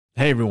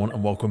Hey everyone,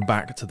 and welcome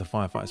back to the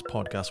Firefighters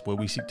podcast, where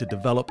we seek to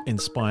develop,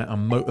 inspire,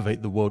 and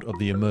motivate the world of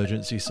the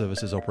emergency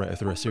services operator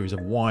through a series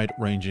of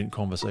wide-ranging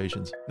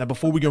conversations. Now,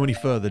 before we go any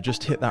further,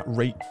 just hit that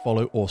rate,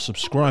 follow, or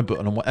subscribe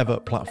button on whatever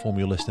platform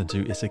you're listening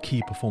to. It's a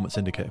key performance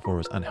indicator for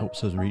us and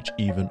helps us reach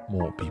even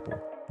more people.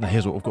 Now,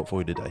 here's what we've got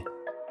for you today.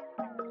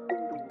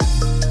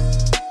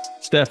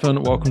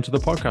 Stefan, welcome to the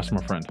podcast,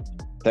 my friend.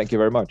 Thank you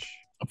very much.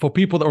 For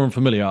people that are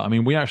unfamiliar, I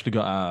mean, we actually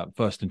got our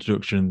first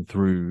introduction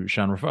through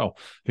Shan Rafael,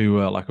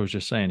 who, like I was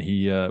just saying,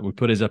 we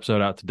put his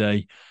episode out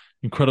today.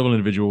 Incredible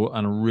individual,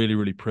 and really,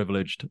 really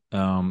privileged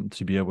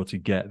to be able to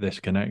get this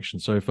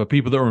connection. So for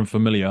people that are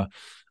unfamiliar,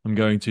 I'm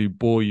going to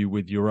bore you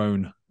with your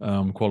own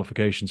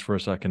qualifications for a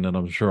second, and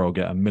I'm sure I'll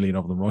get a million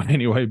of them wrong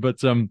anyway.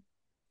 But so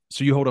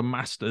you hold a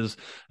master's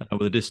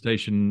with a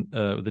dissertation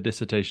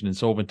in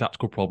solving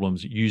tactical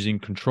problems using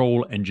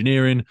control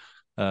engineering,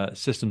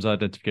 systems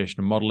identification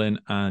and modeling,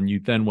 and you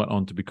then went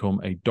on to become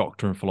a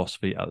doctor in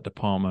philosophy at the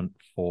Department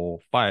for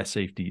Fire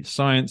Safety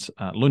Science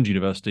at Lund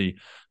University,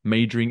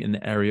 majoring in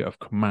the area of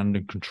command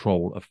and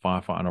control of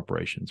firefighting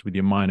operations, with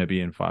your minor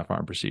being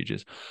firefighting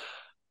procedures.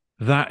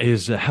 That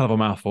is a hell of a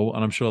mouthful,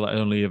 and I'm sure that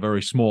only a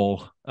very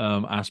small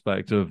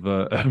aspect of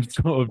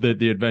sort of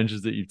the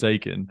adventures that you've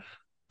taken.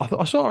 I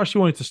sort of actually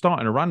wanted to start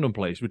in a random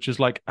place, which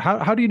is like,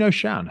 how do you know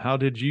Shan? How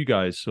did you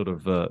guys sort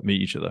of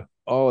meet each other?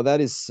 Oh,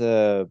 that is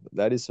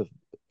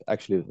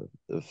actually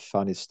a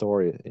funny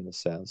story in a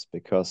sense,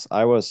 because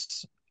I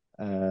was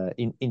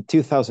in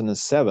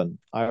 2007.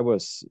 I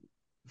was,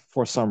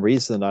 for some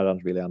reason I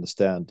don't really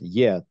understand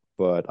yet,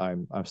 but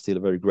I'm still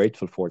very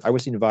grateful for it. I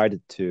was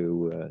invited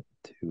to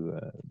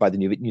by the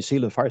New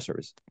Zealand Fire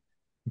Service,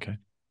 okay,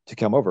 to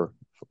come over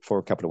for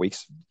a couple of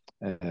weeks,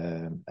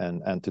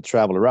 and to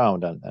travel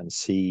around and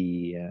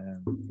see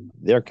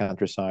their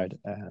countryside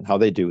and how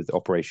they do the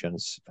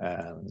operations.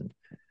 And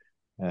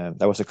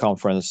there was a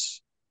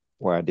conference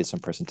where I did some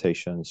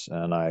presentations,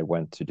 and I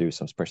went to do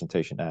some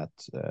presentation at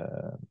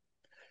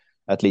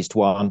least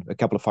a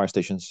couple of fire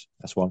stations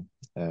as well.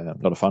 A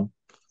lot of fun.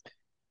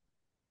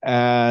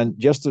 And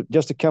just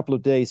a couple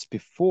of days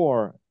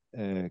before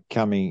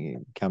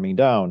coming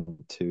down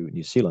to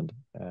New Zealand,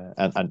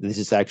 and this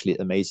is actually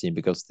amazing,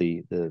 because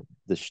the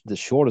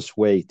shortest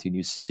way to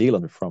New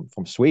Zealand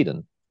from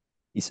Sweden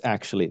is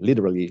actually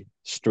literally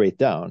straight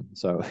down.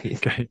 So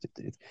okay.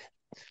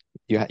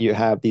 You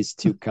have these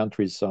two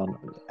countries on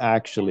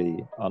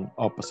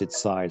opposite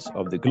sides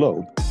of the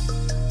globe.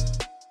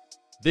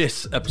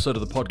 This episode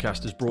of the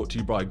podcast is brought to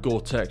you by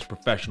Gore-Tex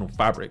Professional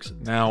Fabrics.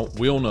 Now,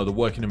 we all know the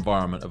working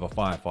environment of a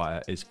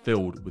firefighter is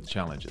filled with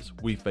challenges.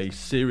 We face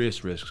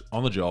serious risks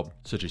on the job,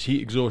 such as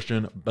heat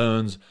exhaustion,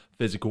 burns,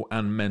 physical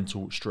and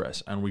mental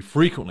stress, and we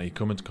frequently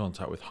come into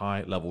contact with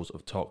high levels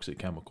of toxic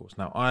chemicals.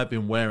 Now, I have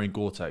been wearing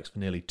Gore-Tex for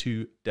nearly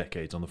 2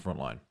 decades on the front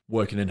line,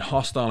 working in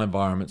hostile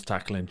environments,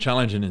 tackling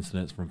challenging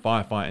incidents from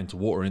firefighting to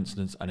water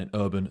incidents, and in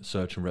urban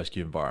search and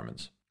rescue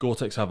environments.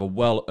 Gore-Tex have a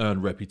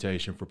well-earned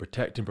reputation for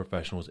protecting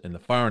professionals in the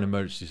fire and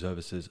emergency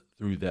services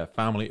through their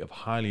family of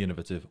highly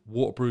innovative,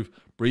 waterproof,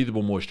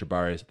 breathable moisture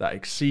barriers that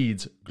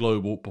exceeds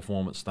global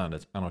performance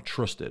standards and are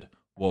trusted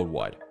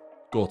worldwide.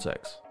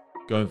 Gore-Tex,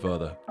 going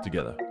further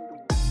together.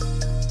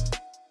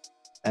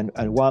 And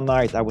one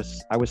night I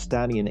was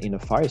standing in a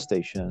fire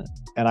station,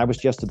 and I was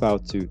just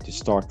about to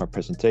start my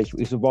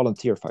presentation. It's a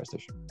volunteer fire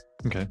station.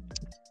 Okay.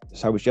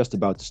 So I was just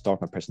about to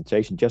start my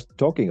presentation, just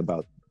talking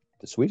about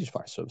the Swedish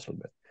Fire Service a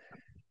little bit.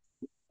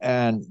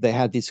 And they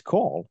had this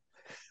call,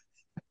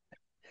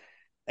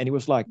 and it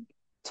was like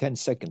 10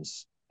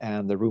 seconds,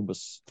 and the room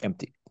was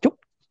empty.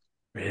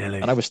 Really?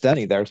 And I was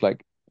standing there. It's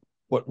like,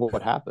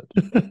 what happened?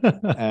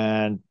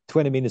 And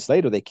 20 minutes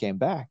later, they came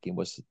back. It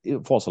was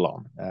false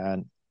alarm,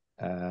 and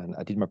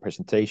I did my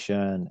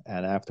presentation,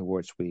 and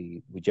afterwards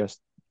we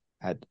just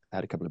had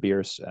a couple of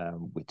beers.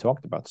 We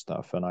talked about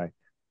stuff, and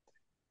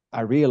I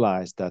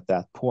realized at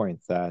that point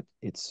that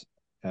it's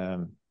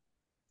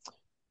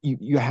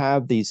you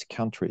have these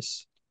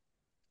countries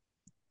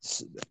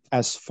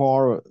as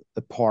far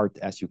apart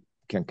as you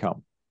can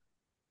come.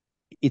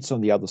 It's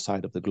on the other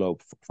side of the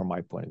globe from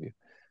my point of view.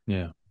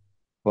 Yeah.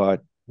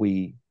 But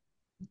we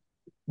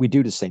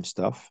do the same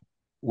stuff.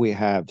 We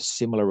have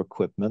similar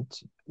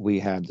equipment. We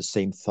have the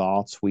same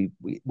thoughts. We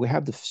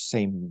have the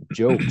same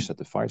jokes at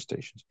the fire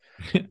stations.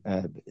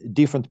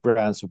 Different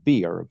brands of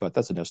beer, but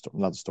that's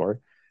another story.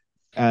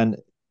 And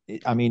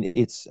I mean,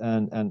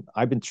 and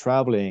I've been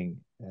traveling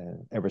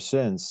ever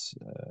since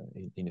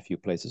in a few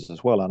places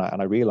as well,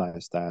 and I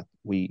realized that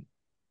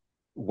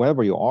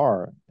wherever you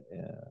are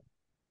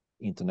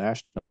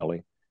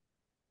internationally,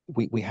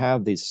 we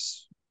have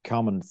this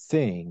common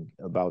thing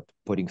about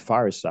putting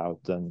fires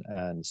out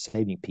and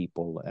saving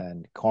people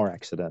and car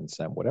accidents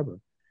and whatever.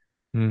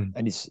 And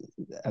it's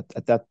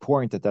at that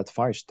point, at that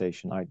fire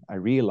station, I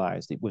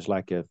realized it was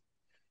like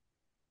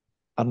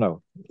I don't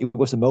know, it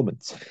was a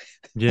moment.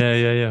 Yeah,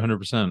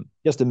 100%.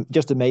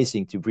 Just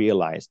amazing to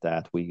realize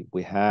that we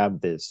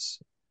have this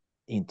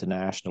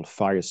international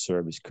fire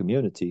service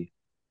community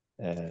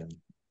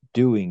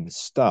doing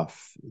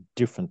stuff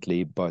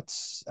differently, but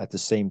at the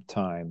same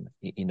time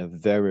in a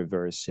very,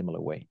 very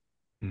similar way.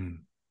 Mm.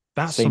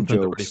 That's Same something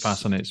that really jokes,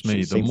 fascinates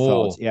me. same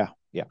thoughts. Yeah,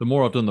 yeah, The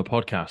more I've done the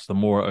podcast, the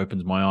more it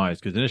opens my eyes.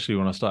 Because initially,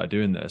 when I started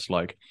doing this,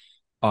 like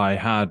I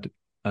had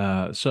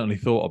certainly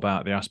thought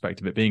about the aspect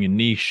of it being a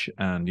niche,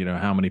 and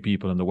how many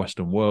people in the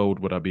Western world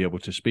would I be able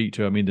to speak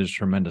to? I mean, there's a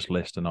tremendous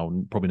list, and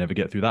I'll probably never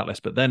get through that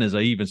list. But then, as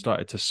I even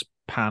started to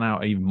pan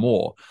out even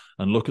more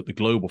and look at the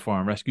global fire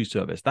and rescue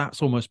service,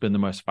 that's almost been the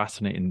most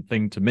fascinating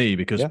thing to me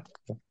because, yeah,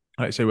 yeah.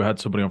 like I say, we had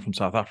somebody on from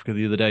South Africa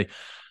the other day,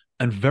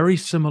 and very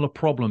similar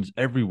problems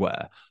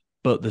everywhere.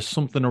 But there's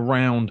something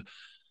around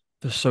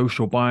the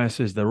social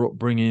biases, their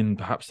upbringing,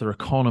 perhaps their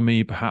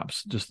economy,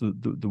 perhaps just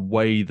the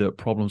way that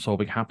problem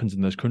solving happens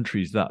in those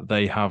countries, that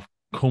they have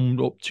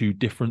come up to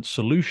different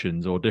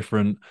solutions or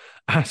different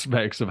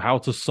aspects of how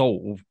to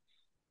solve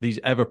these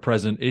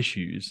ever-present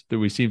issues that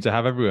we seem to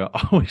have everywhere.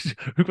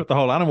 We've got the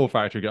whole animal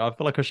factory. I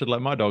feel like I should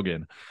let my dog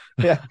in.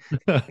 Yeah.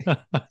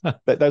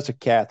 There's a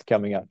cat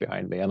coming up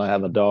behind me, and I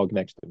have a dog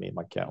next to me on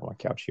my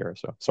couch here.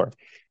 So sorry.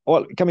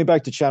 Well, coming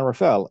back to Chan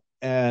Rafael,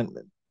 and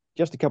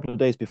just a couple of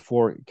days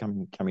before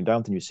coming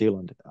down to New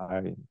Zealand,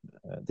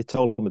 they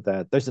told me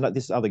that there's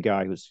this other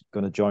guy who's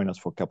going to join us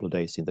for a couple of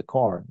days in the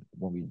car.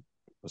 When we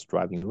was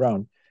driving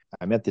around,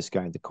 I met this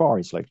guy in the car.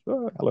 He's like,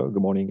 oh, "Hello,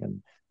 good morning,"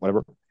 and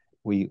whatever.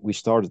 We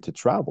started to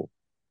travel,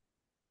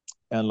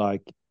 and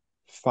like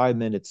 5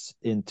 minutes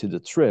into the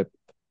trip,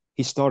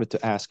 he started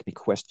to ask me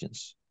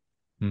questions.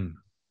 Hmm.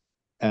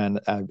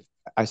 And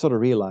I sort of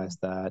realized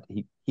that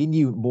he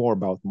knew more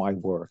about my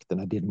work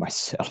than I did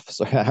myself.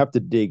 So I have to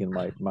dig in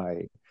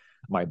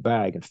my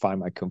bag and find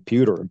my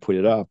computer and put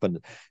it up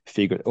and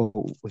figure,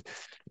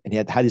 and he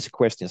had these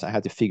questions. I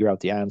had to figure out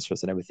the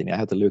answers and everything. I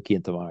had to look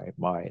into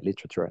my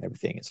literature and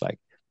everything. It's like,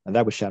 and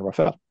that was Chan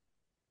Rafael.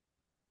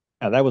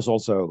 And that was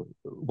also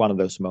one of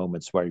those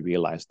moments where I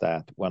realized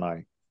that and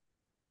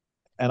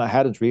I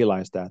hadn't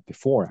realized that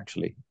before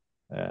actually,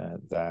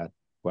 that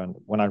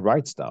when I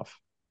write stuff,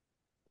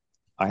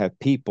 I have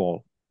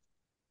people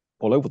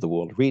all over the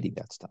world reading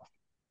that stuff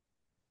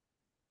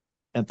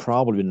and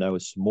probably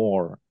knows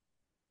more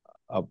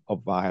of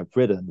what I have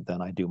written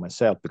than I do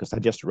myself, because I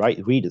just read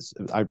it.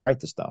 I write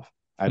the stuff.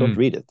 I don't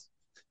read it.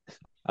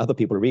 Other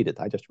people read it.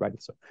 I just write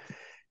it. So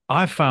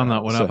I've found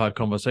that when I've had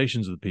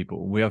conversations with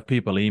people, we have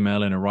people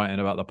emailing and writing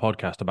about the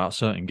podcast about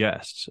certain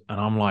guests.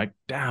 And I'm like,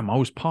 damn, I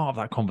was part of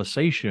that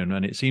conversation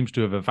and it seems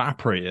to have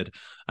evaporated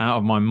out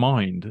of my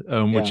mind,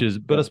 which is,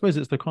 but I suppose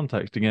it's the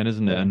context again,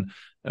 isn't it?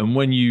 And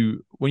when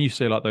you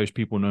say like those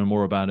people know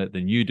more about it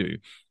than you do,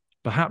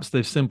 perhaps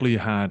they've simply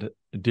had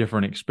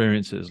different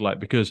experiences, like,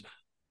 because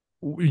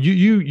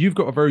you've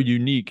got a very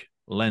unique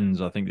lens,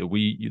 I think, that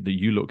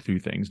you look through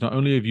things. Not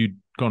only have you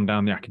gone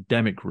down the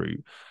academic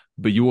route,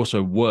 but you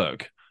also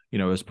work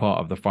as part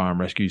of the fire and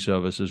rescue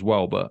service as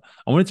well. But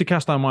I wanted to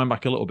cast our mind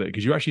back a little bit,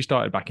 because you actually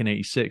started back in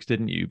 '86,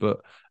 didn't you? But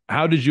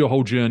how did your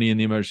whole journey in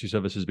the emergency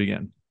services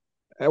begin?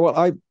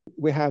 Well,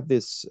 we have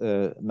this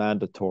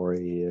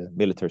mandatory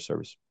military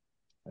service,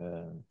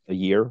 a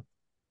year,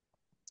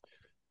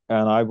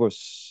 and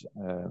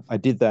I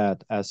did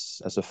that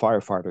as a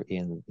firefighter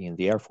in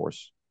the Air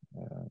Force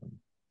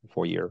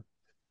for a year.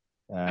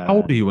 How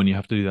old are you when you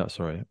have to do that?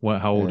 Sorry,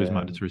 how old is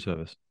mandatory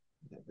service?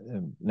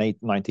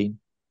 19,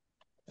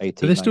 18.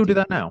 Do they still 19. do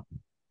that now?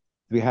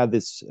 We had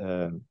this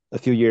a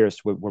few years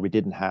where we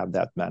didn't have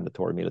that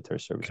mandatory military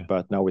service,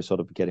 but now we're sort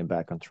of getting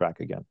back on track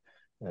again.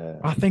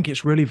 I think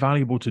it's really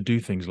valuable to do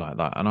things like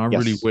that, and I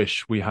really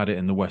wish we had it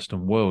in the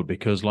Western world,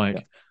 because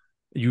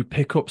you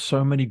pick up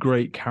so many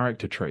great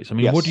character traits. I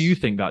mean, what do you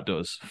think that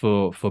does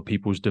for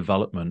people's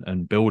development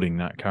and building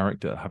that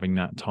character, having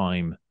that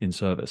time in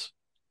service?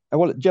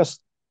 Well,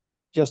 just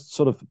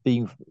sort of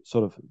being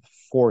sort of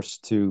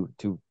forced to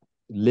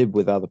live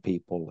with other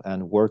people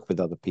and work with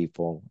other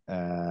people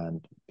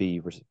and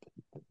be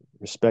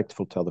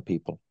respectful to other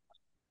people.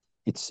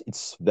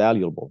 It's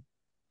valuable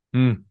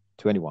to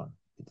anyone.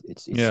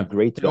 It's a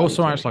great value. It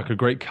also acts like a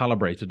great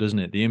calibrator, doesn't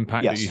it? The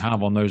impact that you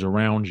have on those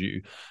around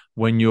you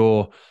when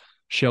you're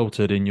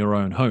sheltered in your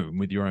own home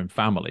with your own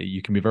family,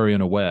 you can be very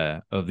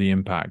unaware of the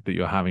impact that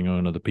you're having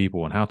on other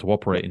people and how to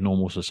operate in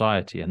normal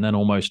society. And then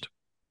almost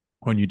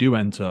when you do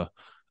enter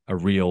a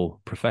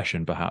real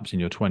profession, perhaps in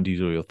your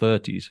 20s or your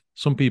 30s,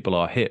 some people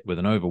are hit with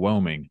an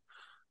overwhelming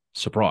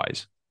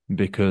surprise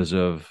because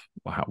of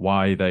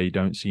why they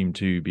don't seem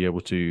to be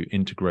able to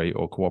integrate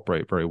or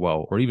cooperate very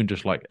well, or even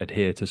just like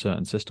adhere to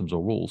certain systems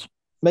or rules.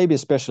 Maybe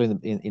especially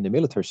in the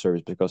military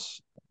service,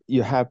 because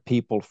you have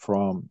people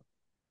from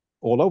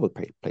all over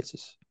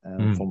places,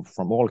 and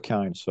from all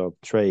kinds of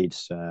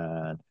trades,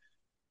 and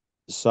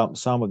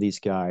some of these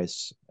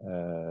guys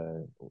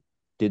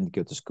didn't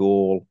go to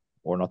school,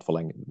 or not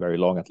for very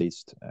long at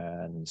least,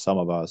 and some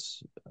of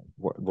us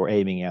were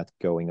aiming at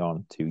going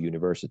on to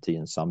university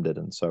and some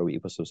didn't. So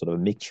it was a sort of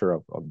a mixture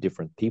of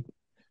different people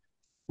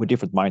with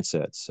different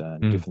mindsets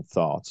and different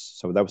thoughts.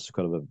 So that was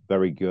kind of a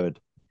very good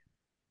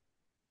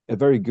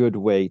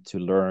way to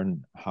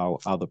learn how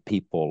other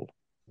people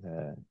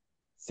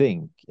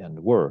think and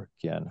work,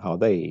 and how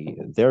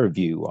their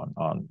view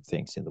on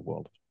things in the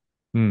world.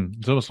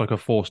 It's almost like a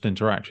forced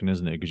interaction,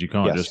 isn't it? Because you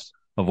can't just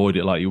avoid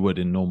it like you would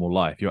in normal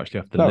life. You actually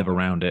have to No, live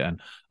around it, and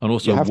you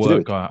also have to do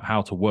work it. out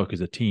how to work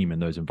as a team in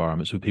those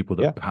environments with people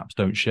Yeah, that perhaps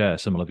don't share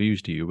similar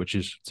views to you, which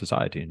is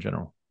society in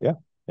general. yeah,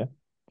 yeah.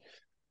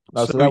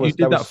 No, So so you did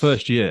that that was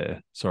first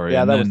year, sorry,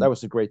 yeah, and that then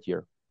was a great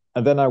year.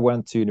 And then I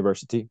went to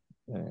university,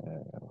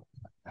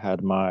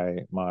 had my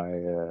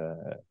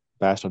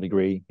bachelor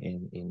degree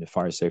in the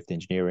fire safety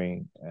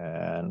engineering,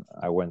 and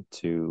I went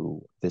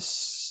to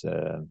this.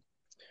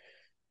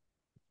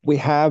 We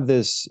have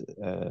this.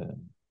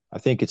 I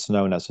think it's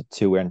known as a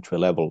two entry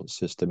level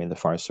system in the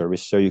fire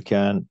service. So you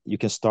can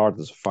start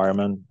as a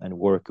fireman and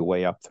work your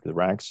way up through the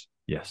ranks,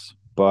 yes,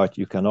 but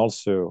you can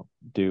also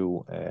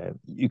do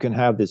you can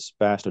have this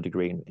bachelor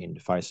degree in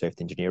fire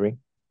safety engineering,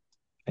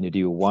 and you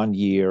do 1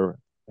 year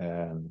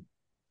um,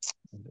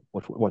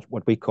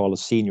 what we call a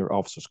senior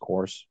officers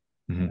course.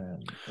 hmm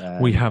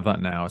we And have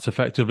that now. It's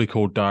effectively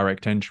called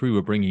direct entry.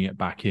 We're bringing it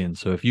back in.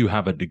 So if you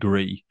have a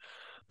degree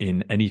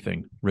in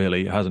anything,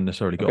 really, it hasn't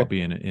necessarily got to okay,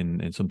 be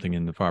in something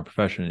in the fire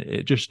profession.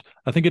 It just,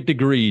 I think, a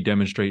degree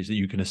demonstrates that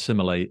you can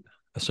assimilate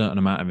a certain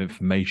amount of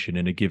information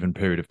in a given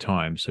period of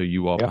time. So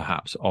you are yeah,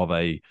 perhaps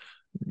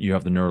you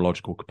have the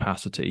neurological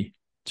capacity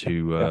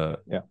yeah,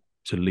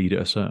 to lead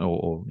at a certain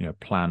or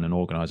plan and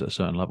organize at a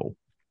certain level.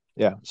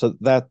 yeah. So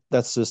that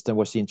system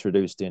was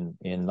introduced in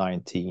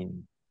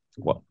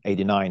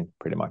 1989,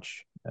 pretty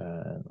much.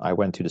 I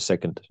went to the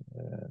second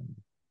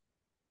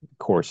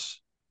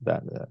course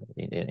that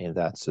in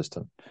that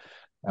system,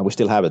 and we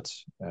still have it.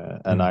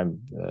 And Mhm. I'm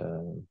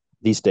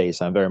these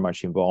days I'm very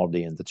much involved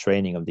in the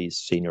training of these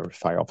senior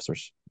fire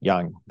officers,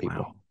 young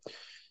people.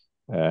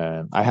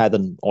 Wow. I had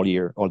them all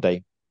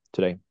day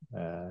today.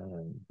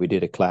 We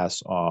did a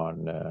class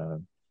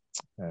on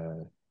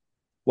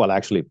well,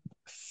 actually,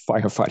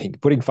 firefighting,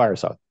 putting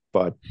fires out,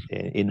 but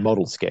in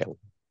model scale.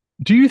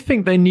 Do you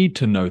think they need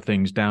to know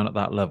things down at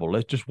that level?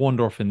 Let's just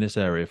wander off in this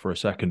area for a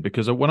second,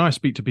 because when I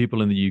speak to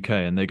people in the UK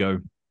and they go,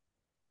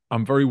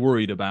 I'm very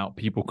worried about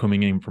people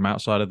coming in from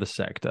outside of the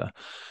sector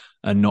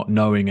and not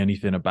knowing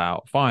anything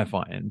about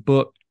firefighting.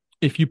 But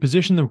if you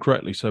position them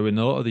correctly, so in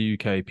a lot of the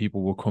UK,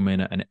 people will come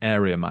in at an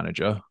area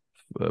manager,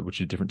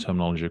 which is different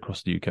terminology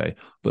across the UK.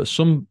 But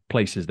some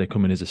places they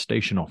come in as a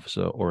station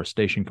officer or a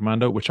station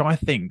commander, which I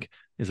think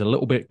is a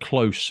little bit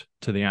close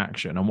to the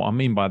action. And what I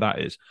mean by that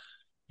is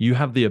you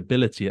have the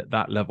ability at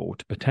that level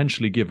to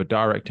potentially give a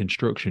direct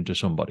instruction to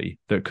somebody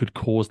that could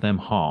cause them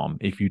harm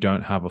if you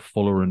don't have a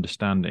fuller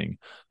understanding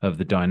of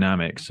the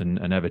dynamics and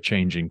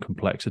ever-changing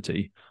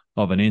complexity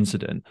of an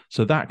incident.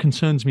 So that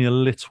concerns me a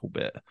little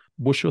bit.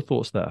 What's your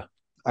thoughts there?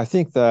 I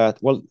think that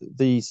well,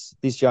 these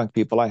young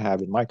people I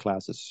have in my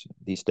classes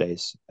these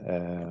days,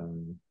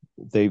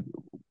 they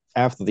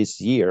after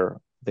this year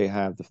they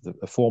have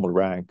a formal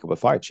rank of a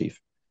fire chief,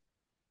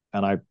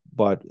 and I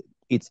but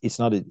it's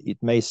not it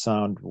may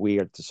sound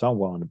weird to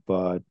someone,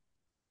 but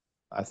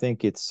I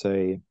think it's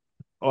a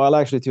well,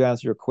 actually, to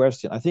answer your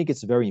question, I think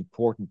it's very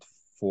important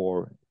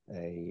for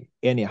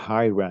any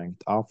high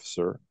ranked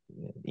officer,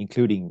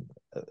 including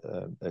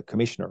a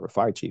commissioner or a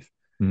fire chief,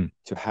 Mm.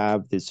 to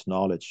have this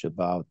knowledge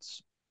about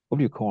what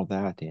do you call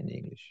that in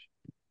English?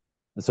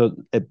 So,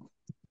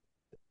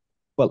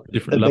 well,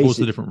 Different a levels,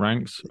 the basic, different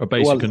ranks, a well,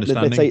 basic let's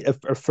say understanding,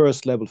 a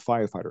first level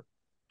firefighter.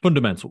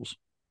 fundamentals.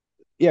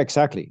 Yeah,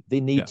 exactly. They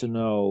need Yeah. to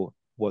know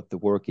what the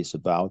work is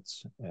about,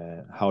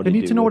 how They they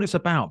need to do know it. what it's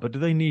about, but do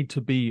they need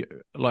to be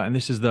like, and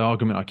this is the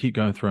argument I keep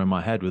going through in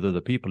my head with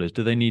other people is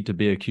do they need to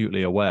be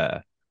acutely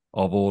aware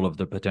of all of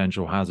the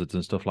potential hazards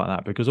and stuff like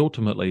that? Because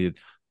ultimately,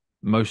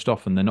 most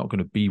often they're not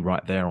going to be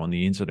right there on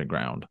the incident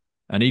ground.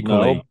 And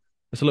equally, No,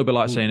 it's a little bit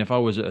like mm, saying if I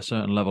was at a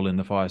certain level in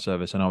the fire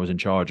service and I was in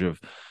charge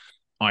of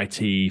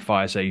IT,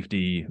 fire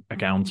safety,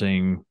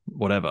 accounting,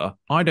 whatever,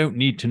 I don't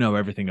need to know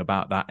everything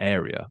about that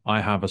area.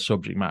 I have a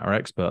subject matter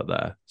expert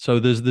there. So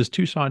there's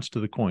two sides to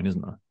the coin,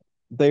 isn't there?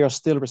 they are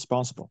still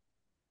responsible.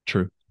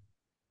 True.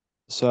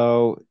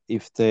 So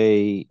if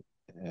they,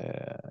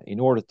 in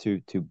order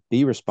to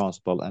be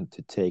responsible and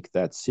to take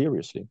that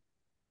seriously,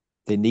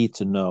 they need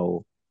to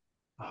know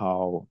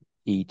how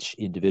each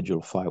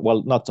individual fire,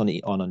 well, not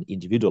on an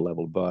individual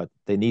level, but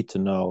they need to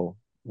know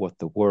what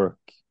the work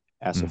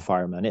as a Mm.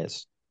 fireman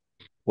is,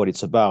 what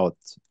it's about,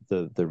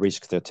 the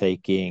risk they're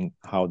taking,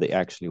 how they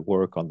actually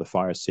work on the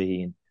fire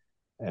scene,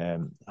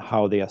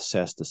 how they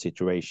assess the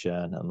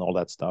situation, and all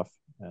that stuff.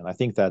 And I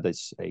think that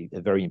is a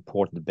very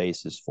important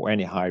basis for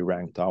any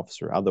high-ranked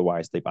officer.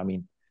 Otherwise, I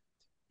mean,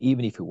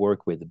 even if you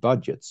work with the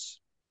budgets,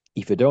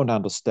 if you don't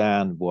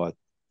understand what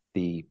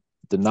the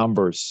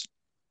numbers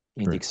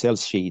in the True. Excel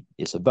sheet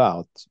is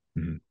about,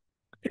 Mhm.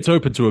 It's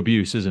open to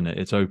abuse, isn't it?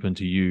 It's open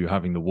to you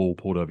having the wool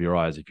pulled over your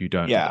eyes if you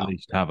don't at yeah,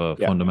 least have a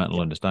yeah, fundamental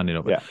yeah, understanding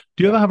of it. yeah,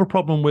 Do you yeah. ever have a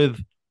problem with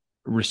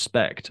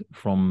respect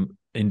from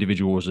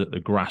individuals at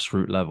the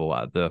grassroots level,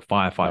 at the No,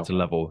 firefighter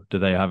level? no. Do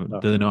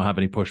they not have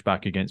any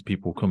pushback against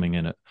people coming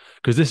in it?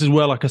 Because this is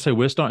where, like I say,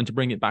 we're starting to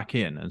bring it back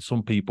in, and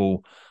some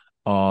people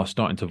are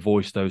starting to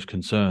voice those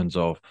concerns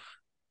of,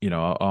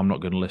 I'm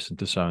not going to listen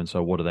to so and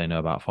so. What do they know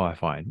about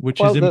firefighting? Which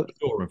is Well,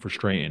 immature and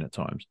frustrating at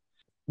times.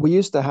 we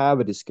used to have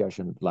a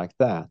discussion like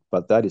that,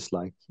 but that is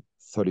like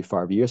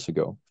 35 years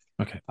ago.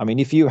 Okay. I mean,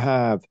 if you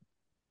have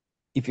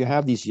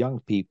these young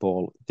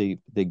people,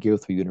 they go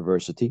through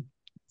university,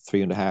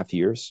 3.5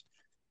 years.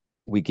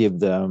 We give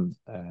them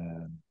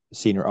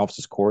senior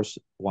officers course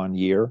 1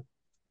 year,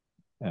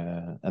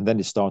 and then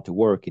they start to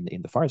work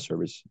in the fire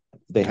service.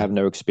 They have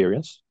no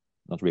experience,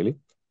 not really,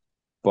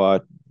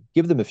 but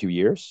give them a few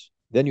years.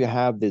 Then you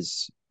have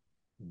this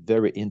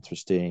very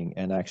interesting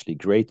and actually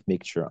great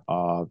mixture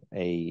of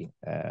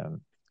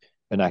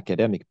an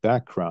academic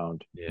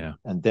background, Yeah.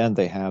 and then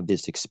they have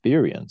this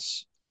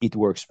experience. It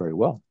works very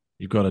well.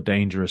 You've got a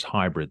dangerous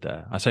hybrid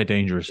there. I say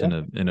dangerous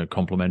Yeah, in a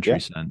complimentary yeah,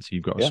 sense.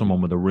 You've got yeah,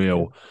 someone with a yeah.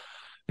 real,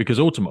 because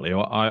ultimately,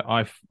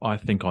 I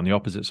think on the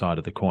opposite side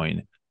of the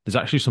coin, there's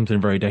actually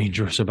something very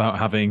dangerous about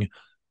having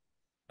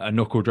a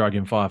knuckle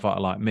dragging firefighter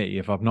like me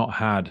if I've not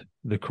had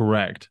the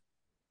correct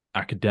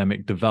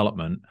academic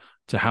development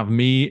to have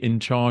me in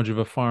charge of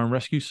a fire and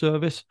rescue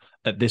service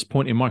at this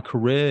point in my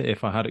career.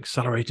 If I had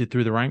accelerated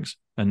through the ranks,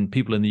 and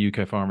people in the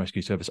UK fire and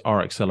rescue service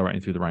are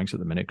accelerating through the ranks at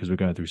the minute because we're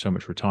going through so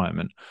much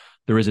retirement,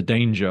 there is a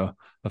danger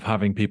of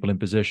having people in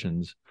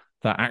positions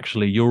that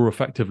actually you're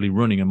effectively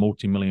running a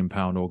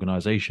multi-million-pound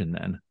organization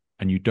then,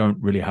 and you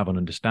don't really have an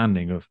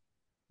understanding of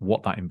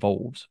what that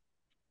involves.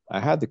 I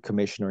had the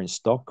commissioner in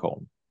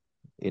Stockholm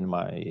in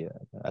my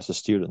as a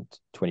student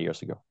 20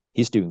 years ago.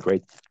 He's doing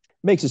great.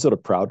 Makes you sort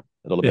of proud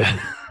a little bit.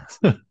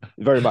 Yeah.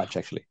 Very much,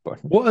 actually. But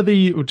what are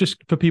the, just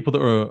for people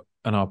that are,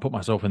 and I'll put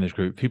myself in this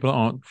group, people that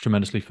aren't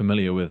tremendously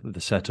familiar with the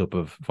setup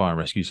of fire and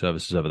rescue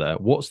services over there,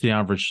 what's the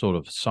average sort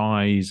of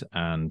size,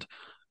 and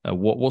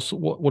what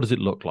does it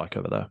look like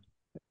over there?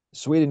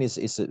 Sweden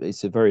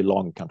is a very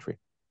long country.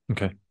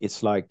 Okay.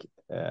 It's like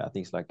I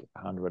think it's like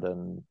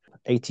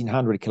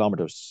 1,800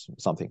 kilometers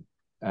something,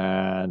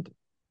 and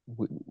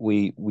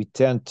we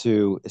tend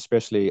to,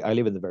 especially I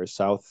live in the very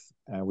south,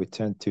 and we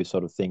tend to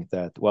sort of think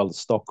that, well,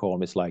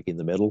 Stockholm is like in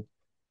the middle.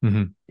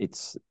 Mm-hmm.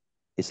 It's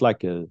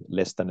like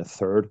less than a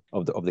third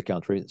of the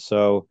country.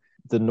 So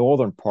the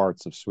northern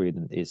parts of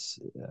Sweden is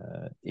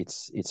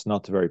it's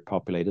not very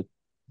populated.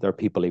 There are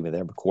people living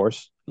there, of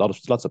course,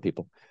 lots of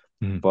people,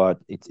 Mm-hmm. but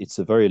it's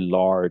a very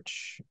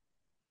large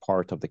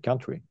part of the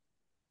country,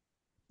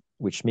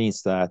 which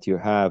means that you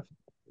have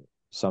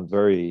some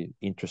very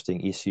interesting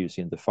issues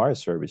in the fire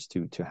service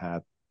to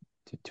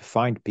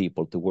find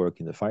people to work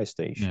in the fire Yeah,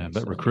 stations. but And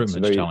it's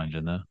recruitment's very,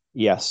 challenging there.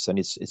 yes, and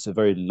it's a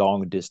very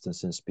long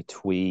distances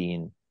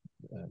between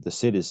the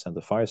cities and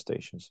the fire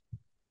stations.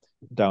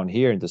 Down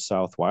here in the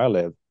south where I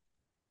live,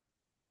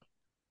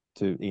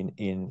 to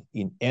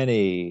in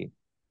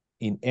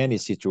any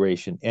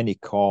situation, any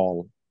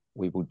call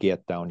we would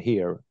get down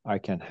here, I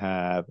can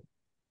have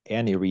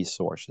any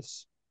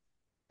resources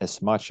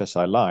as much as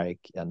I like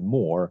and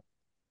more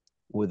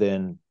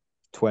within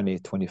 20,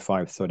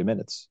 25, 30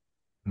 minutes.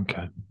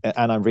 Okay.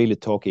 And I'm really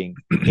talking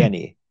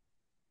any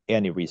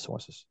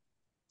resources.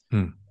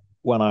 Hmm.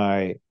 When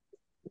I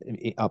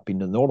up in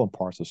the northern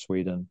parts of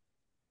Sweden,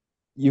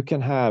 you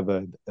can have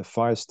a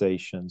fire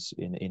stations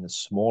in a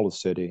smaller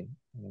city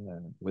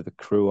with a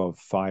crew of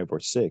 5 or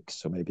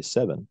 6 or maybe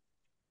 7.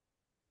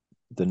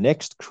 The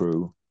next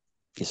crew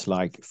is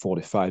like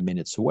 45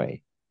 minutes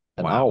away,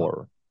 an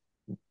Wow.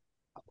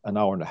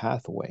 hour and a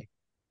half away.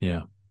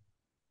 Yeah.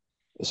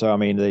 So I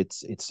mean, it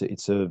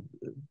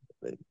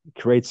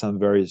creates some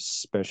very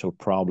special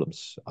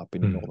problems up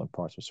in the Hmm. northern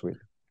parts of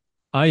Sweden.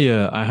 I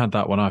had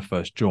that when I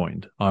first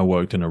joined. I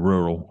worked in a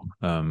rural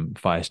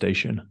fire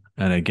station,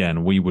 and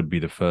again, we would be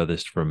the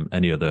furthest from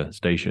any other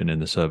station in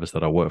the service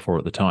that I worked for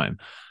at the time,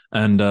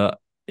 and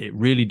it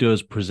really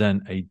does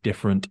present a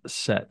different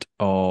set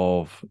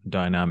of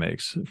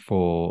dynamics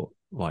for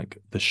like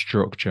the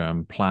structure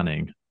and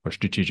planning or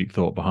strategic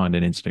thought behind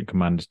an incident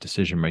commander's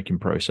decision-making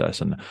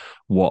process and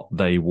what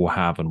they will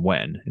have and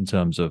when in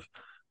terms of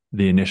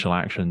the initial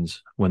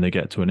actions when they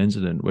get to an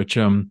incident, which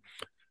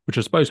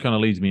I suppose kind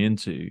of leads me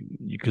into,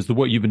 because the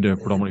work you've been doing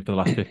predominantly for the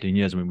last 15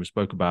 years, I mean, we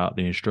spoke about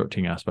the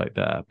instructing aspect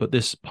there, but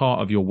this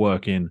part of your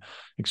work in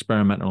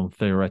experimental and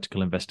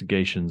theoretical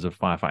investigations of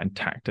firefighting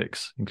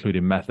tactics,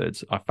 including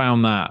methods, I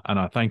found that, and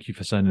I thank you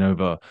for sending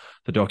over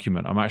the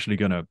document. I'm actually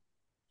going to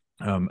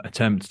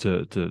attempt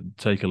to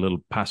take a little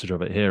passage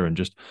of it here and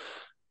just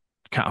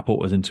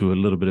catapult us into a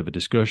little bit of a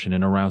discussion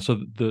in around so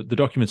the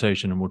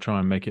documentation, and we'll try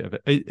and make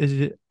it. Is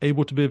it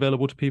able to be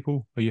available to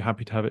people? Are you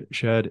happy to have it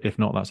shared? If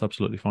not, that's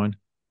absolutely fine.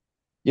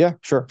 Yeah,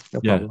 sure, no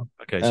Yeah. problem.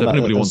 Okay. So if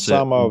anybody And wants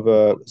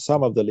it,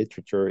 some of the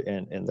literature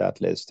in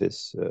that list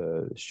is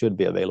should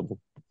be available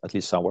at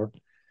least somewhere.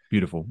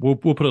 beautiful. We'll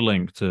put a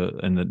link to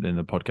in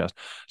the podcast.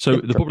 So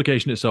Yeah, the sure.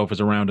 publication itself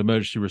is around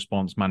emergency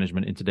response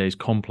management in today's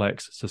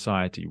complex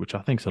society, which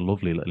I think is a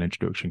lovely little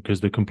introduction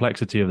because the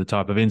complexity of the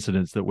type of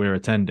incidents that we're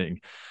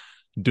attending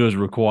does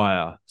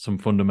require some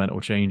fundamental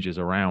changes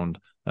around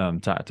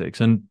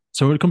tactics. And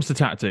so when it comes to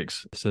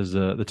tactics, it says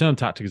the term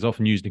tactic is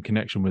often used in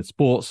connection with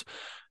sports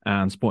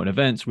and sporting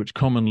events, which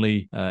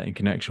commonly in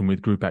connection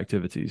with group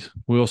activities.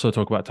 We also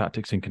talk about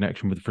tactics in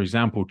connection with, for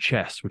example,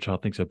 chess, which I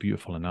think is a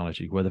beautiful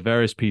analogy, where the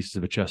various pieces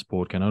of a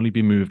chessboard can only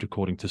be moved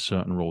according to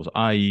certain rules,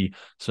 i.e.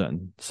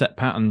 certain set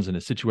patterns, and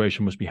a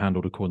situation must be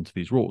handled according to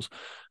these rules.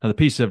 Now, the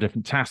pieces have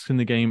different tasks in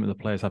the game, and the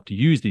players have to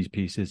use these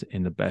pieces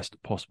in the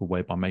best possible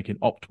way by making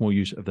optimal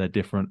use of their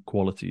different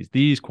qualities.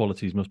 These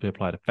qualities must be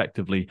applied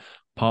effectively,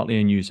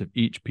 partly in use of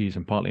each piece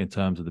and partly in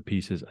terms of the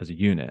pieces as a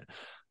unit.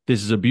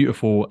 This is a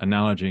beautiful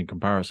analogy in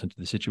comparison to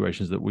the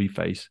situations that we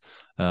face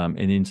in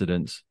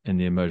incidents in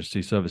the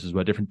emergency services,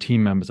 where different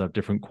team members have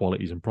different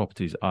qualities and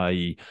properties,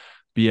 i.e.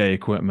 BA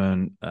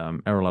equipment,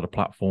 air ladder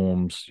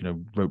platforms,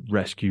 rope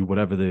rescue,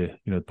 whatever the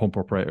pump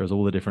operators,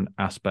 all the different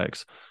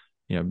aspects,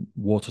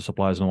 water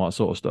supplies and all that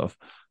sort of stuff.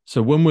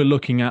 So when we're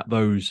looking at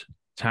those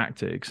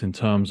tactics in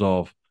terms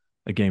of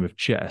a game of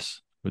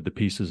chess with the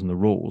pieces and the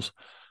rules,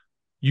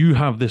 you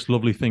have this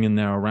lovely thing in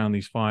there around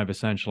these 5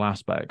 essential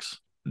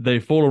aspects.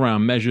 They fall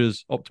around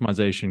measures,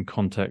 optimization,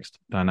 context,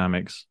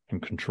 dynamics, and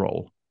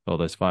control. All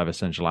those 5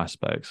 essential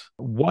aspects.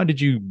 Why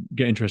did you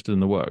get interested in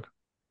the work?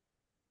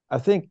 I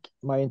think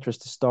my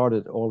interest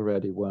started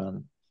already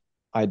when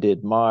I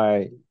did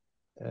my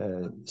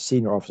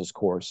senior officers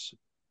course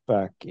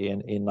back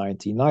in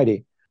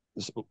 1990,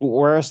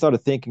 where I started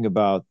thinking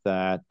about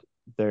that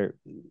there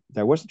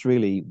wasn't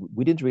really,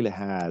 we didn't really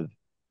have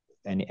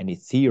any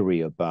theory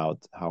about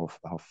how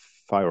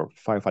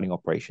firefighting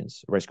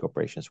operations, rescue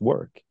operations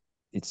work.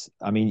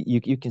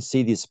 You can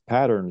see these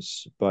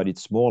patterns, but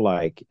it's more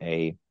like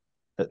a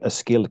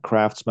skilled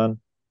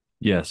craftsman.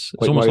 Yes,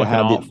 it's almost like an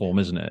art form,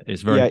 isn't it?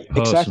 It's very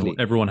personal. Exactly.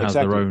 Everyone has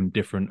their own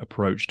different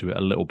approach to it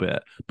a little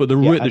bit. But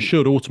there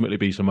should ultimately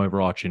be some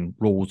overarching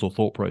rules or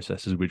thought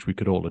processes which we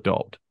could all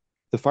adopt.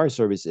 The fire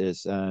service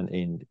is,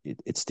 and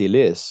it still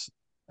is,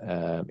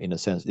 in a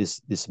sense,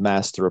 this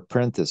master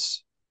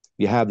apprentice.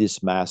 You have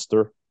this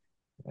master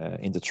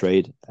in the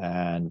trade,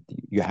 and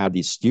you have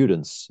these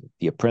students,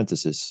 the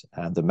apprentices,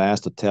 and the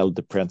master tell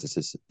the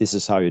apprentices, this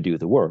is how you do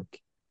the work.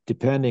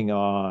 Depending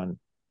on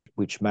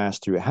which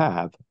master you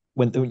have,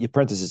 when the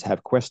apprentices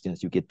have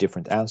questions, you get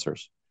different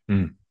answers.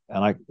 And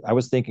I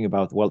was thinking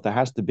about, well, there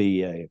has to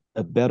be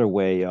a better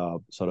way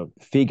of sort of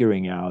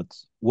figuring out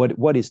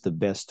what is the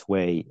best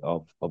way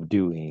of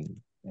doing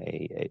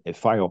a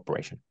fire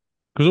operation.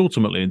 Because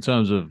ultimately, in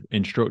terms of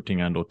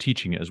instructing and or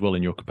teaching it as well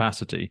in your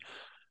capacity,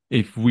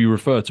 if we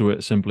refer to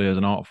it simply as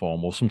an art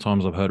form, or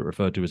sometimes I've heard it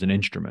referred to as an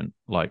instrument,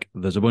 like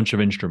there's a bunch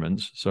of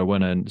instruments. So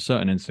when a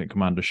certain incident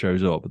commander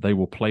shows up, they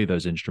will play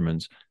those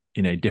instruments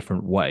in a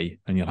different way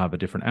and you'll have a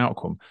different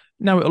outcome.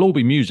 Now, it'll all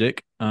be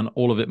music and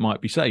all of it might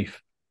be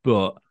safe,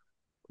 but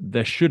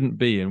there shouldn't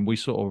be, and we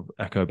sort of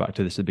echo back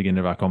to this at the beginning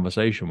of our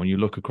conversation, when you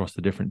look across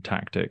the different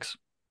tactics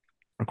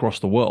across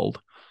the world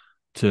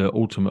to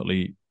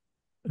ultimately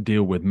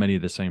deal with many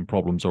of the same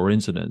problems or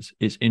incidents,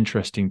 it's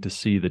interesting to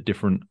see the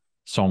different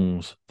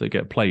songs that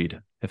get played,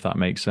 if that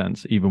makes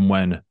sense, even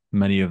when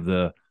many of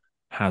the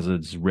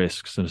hazards,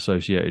 risks, and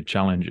associated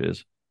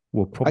challenges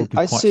will probably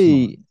I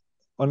see similar.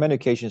 On many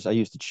occasions I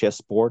use the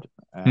chessboard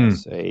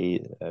as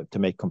to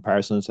make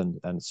comparisons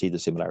and see the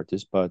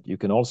similarities, but you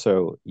can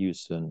also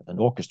use an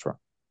orchestra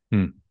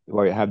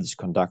where you have this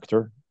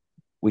conductor,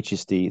 which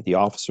is the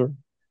officer,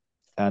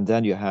 and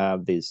then you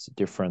have these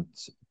different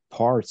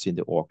parts in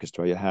the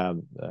orchestra. You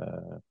have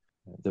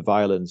the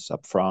violins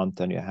up front,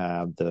 and you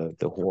have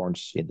the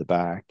horns in the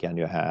back, and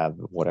you have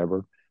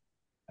whatever,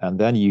 and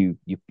then you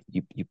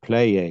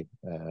play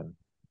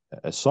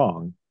a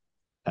song,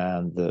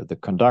 and the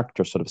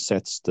conductor sort of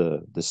sets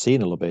the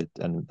scene a little bit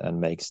and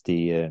makes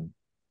the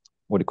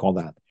what do you call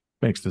that?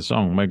 Makes the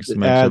song, makes the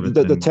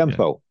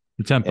tempo. Yeah.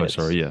 The tempo,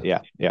 sorry,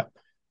 yeah.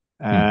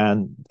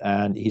 And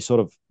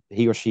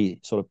he or she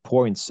sort of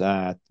points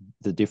at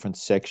the different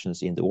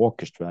sections in the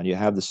orchestra, and you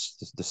have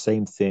the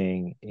same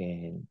thing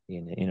in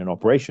an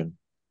operation,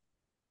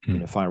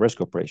 in a fire and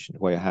rescue operation,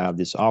 where you have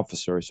this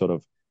officer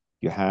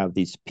you have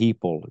these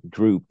people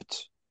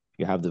grouped.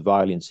 You have the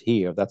violins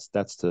here. That's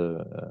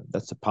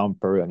the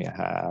pumper, and you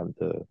have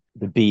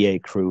the BA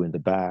crew in the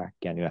back,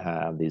 and you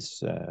have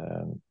this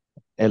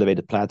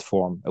elevated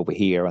platform over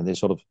here, and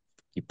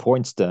he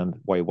points them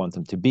where you want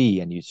them to be,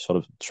 and you sort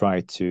of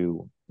try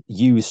to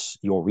use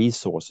your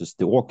resources,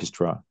 the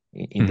orchestra,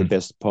 in the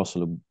best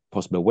possible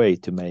way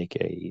to make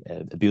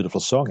a beautiful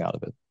song out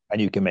of it.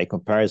 And you can make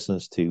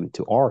comparisons to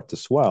art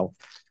as well.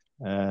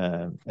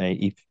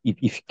 If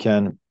you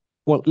can,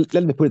 well,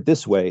 let me put it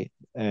this way.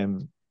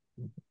 And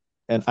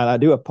I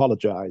do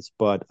apologize,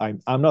 but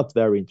I'm not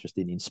very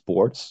interested in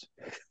sports.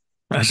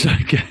 That's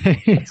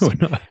okay.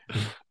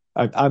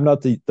 I'm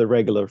not the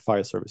regular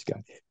fire service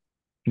guy.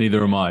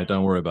 Neither am I.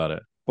 Don't worry about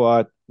it.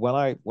 But when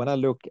I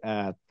look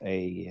at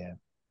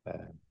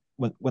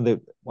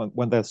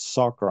when there's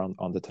soccer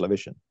on the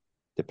television,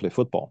 they play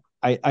football.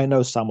 I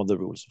know some of the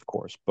rules, of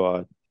course,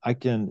 but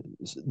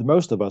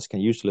most of us can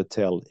usually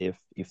tell if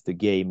the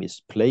game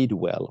is played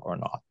well or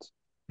not.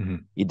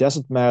 It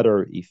doesn't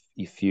matter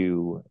if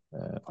you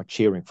are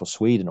cheering for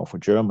Sweden or for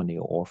Germany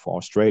or for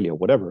Australia or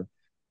whatever.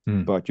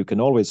 Hmm. But you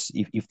can always,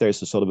 if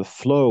there's a sort of a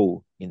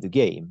flow in the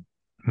game,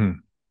 Hmm.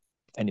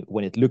 and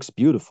when it looks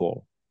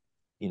beautiful,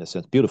 in a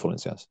sense,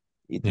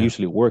 it Yeah.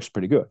 usually works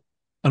pretty good.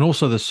 And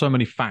also, there's so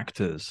many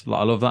factors. Like,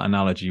 I love that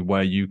analogy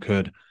where you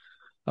could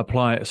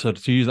apply it. So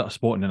to use that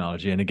sporting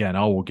analogy, and again,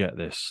 I will get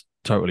this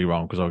totally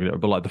wrong because I'll get it,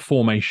 but like the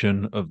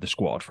formation of the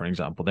squad, for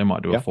example, they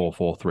might do a Yeah,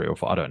 4-4-3 or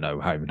 4, I don't know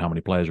how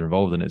many players are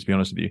involved in it, to be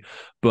honest with you.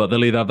 But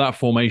they'll either have that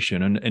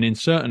formation, and in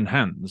certain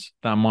hands,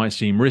 that might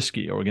seem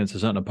risky, or against a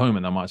certain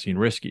opponent, that might seem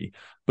risky.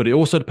 But it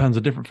also depends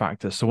on different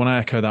factors. So when I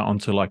echo that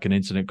onto like an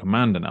incident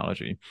command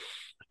analogy,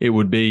 it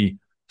would be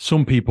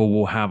some people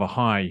will have a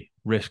high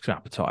risk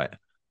appetite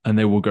and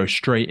they will go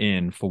straight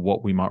in for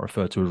what we might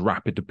refer to as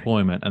rapid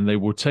deployment. And they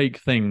will take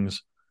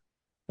things,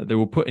 they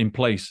will put in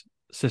place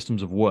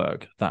systems of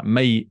work that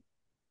may,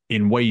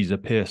 in ways,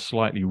 appear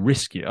slightly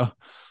riskier.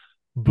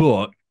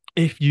 But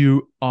if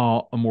you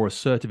are a more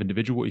assertive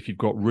individual, if you've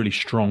got really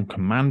strong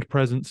command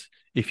presence,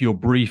 if your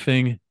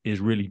briefing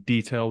is really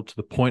detailed to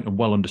the point and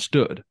well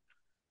understood,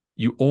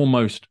 you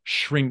almost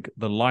shrink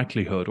the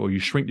likelihood or you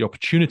shrink the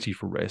opportunity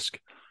for risk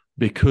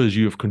because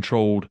you have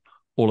controlled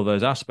all of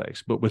those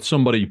aspects. But with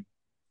somebody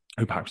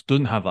who perhaps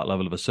doesn't have that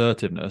level of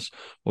assertiveness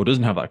or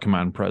doesn't have that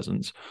command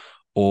presence,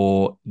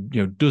 or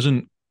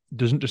doesn't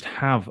just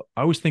have,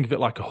 I always think of it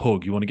like a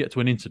hug. You want to get to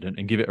an incident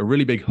and give it a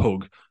really big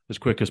hug as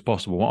quick as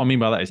possible. What I mean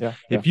by that is, yeah,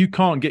 yeah, if you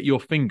can't get your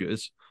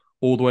fingers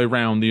all the way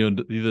around the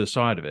other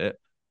side of it,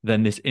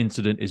 then this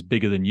incident is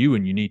bigger than you,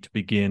 and you need to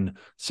begin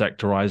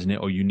sectorizing it,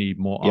 or you need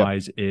more yeah,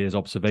 eyes, ears, yeah,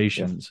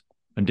 observations,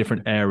 and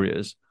different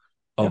areas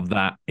yeah, of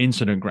that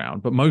incident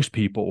ground. But most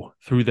people,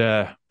 through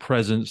their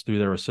presence, through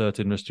their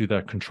assertiveness, through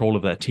their control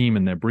of their team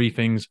and their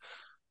briefings,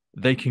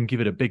 they can give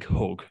it a big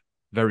hug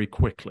very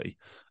quickly.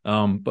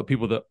 But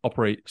people that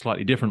operate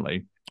slightly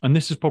differently, and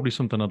this is probably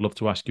something I'd love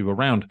to ask you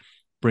around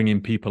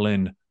bringing people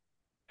in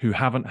who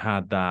haven't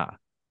had that.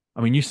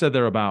 I mean, you said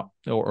there about,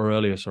 or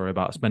earlier, sorry,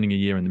 about spending a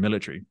year in the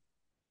military.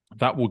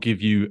 That will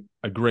give you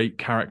a great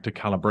character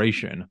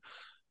calibration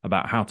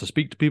about how to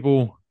speak to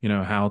people,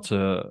 how how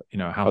to to be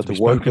work with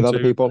spoken other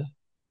to. people.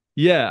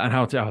 Yeah, and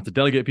how to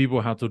delegate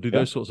people, how to do Yeah,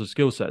 those sorts of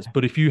skill sets.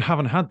 But if you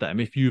haven't had them,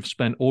 if you've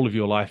spent all of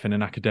your life in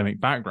an academic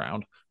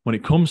background, when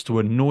it comes to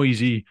a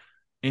noisy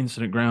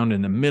incident ground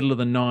in the middle of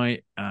the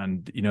night,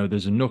 and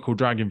there's a knuckle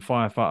dragging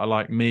firefighter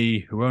like me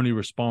who only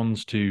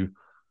responds to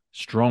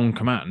strong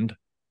command,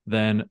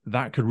 then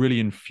that could really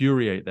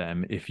infuriate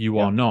them if you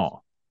yeah, are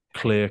not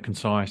clear,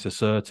 concise,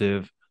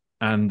 assertive,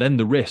 and then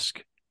the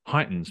risk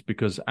heightens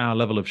because our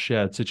level of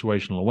shared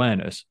situational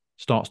awareness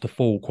starts to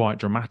fall quite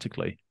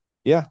dramatically.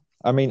 yeah.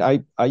 I mean,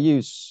 I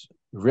use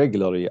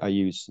regularly. I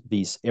use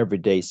these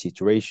everyday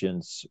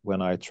situations when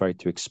I try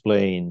to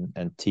explain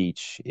and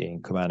teach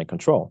in command and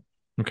control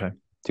Okay.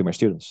 to my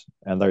students,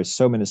 and there's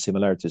so many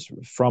similarities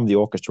from the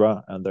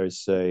orchestra. And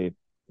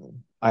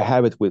I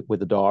have it with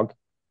the dog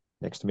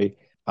next to me.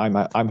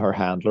 I'm her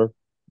handler.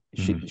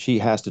 Mhm. She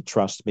has to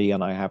trust me,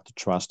 and I have to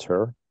trust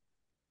her.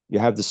 You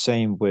have the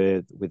same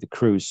with the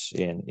crews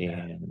Yeah.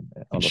 in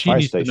on And the she fire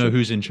needs to know station.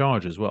 who's in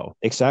charge as well.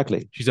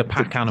 Exactly. She's a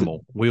pack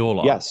animal. We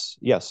all are. Yes,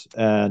 yes,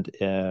 and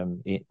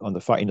in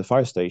the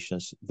fire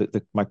stations,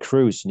 my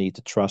crews need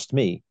to trust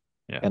me,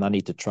 Yeah. and I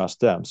need to trust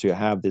them. So you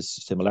have these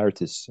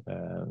similarities.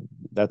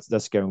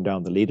 That's going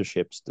down the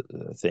leadership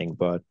thing,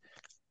 but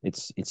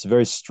it's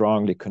very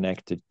strongly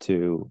connected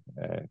to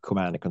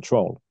command and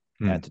control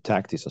and Mm. to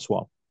tactics as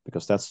well,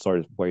 because that's sort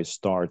of where you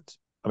start.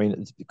 I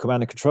mean,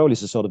 command and control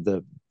is a sort of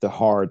the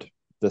hard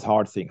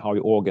thing, how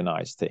you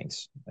organize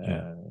things.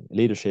 Yeah.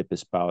 Leadership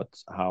is about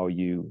how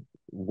you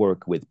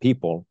work with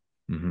people,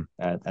 Hmm.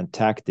 and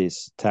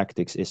tactics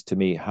is to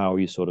me how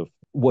you sort of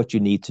what you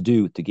need to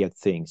do to get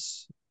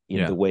things in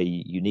Yeah. the way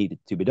you need it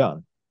to be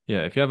done.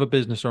 Yeah. If you have a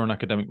business or an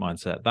academic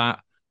mindset, that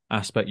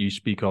aspect you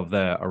speak of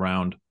there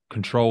around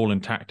control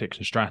and tactics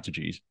and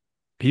strategies,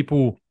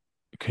 people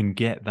can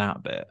get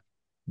that bit.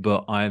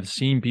 But I've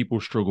seen people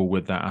struggle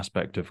with that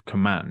aspect of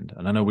command.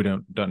 And I know we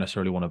don't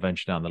necessarily want to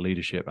venture down the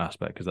leadership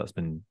aspect because that's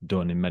been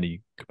done in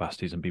many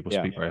capacities and people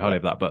Yeah, speak very highly yeah,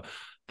 of that. But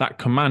that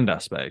command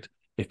aspect,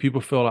 if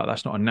people feel like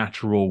that's not a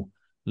natural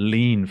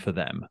lean for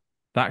them,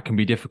 that can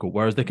be difficult.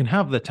 Whereas they can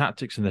have their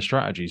tactics and their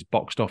strategies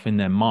boxed off in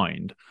their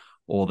mind,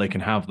 or they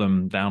can have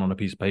them down on a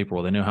piece of paper,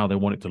 or they know how they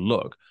want it to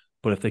look.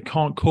 But if they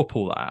can't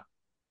couple that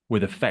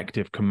with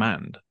effective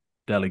command,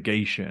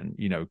 delegation,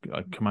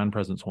 command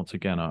presence, once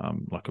again,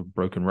 I'm like a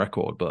broken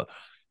record, but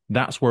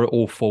that's where it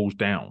all falls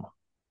down.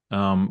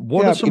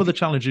 What are yeah. some of the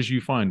challenges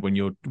you find when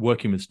you're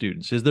working with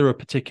students? Is there a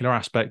particular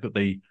aspect that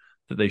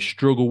they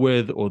struggle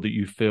with, or that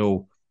you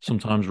feel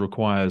sometimes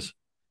requires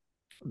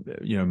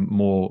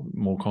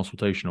more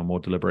consultation or more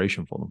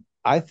deliberation for them?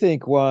 I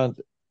think one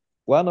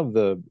of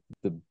the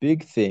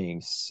big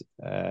things,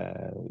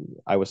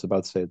 I was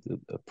about to say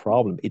a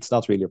problem. It's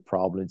not really a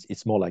problem.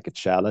 It's more like a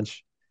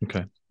challenge,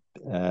 Okay.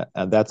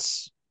 and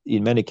that's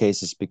in many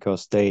cases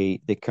because they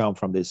come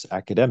from this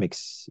academic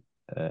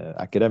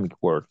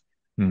world,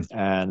 Hmm.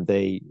 and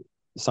they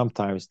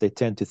sometimes they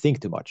tend to think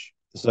too much.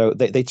 So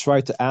they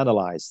try to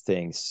analyze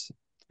things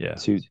Yeah.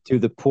 to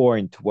the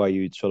point where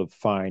you sort of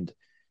find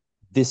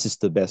this is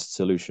the best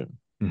solution.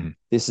 Mhm.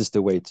 This is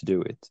the way to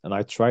do it. And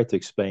I try to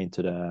explain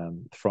to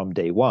them from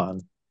day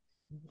one.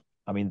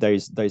 I mean,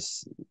 there's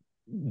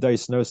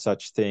no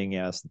such thing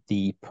as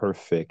the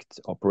perfect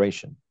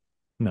operation.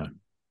 No.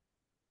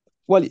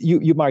 Well,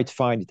 you might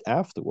find it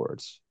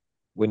afterwards.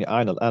 When you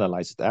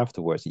analyze it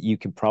afterwards, you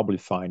can probably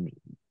find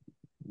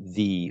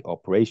the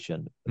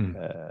operation.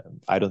 Mm.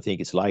 I don't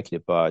think it's likely,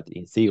 but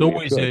in It's theory, you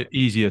always could.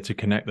 easier to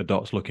connect the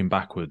dots looking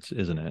backwards,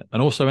 isn't it?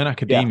 And also in Yeah,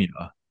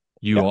 academia,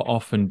 you yeah, are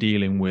often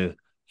dealing with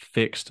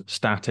fixed,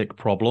 static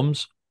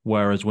problems.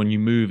 Whereas when you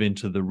move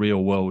into the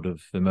real world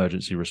of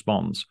emergency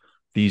response,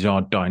 these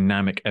are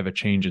dynamic, ever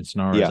changing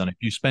scenarios. yeah, And if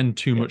you spend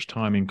too yeah, much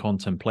time in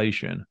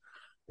contemplation,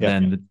 yeah,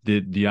 then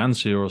the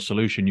answer or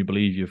solution you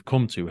believe you've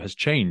come to has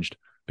changed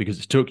because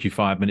it took you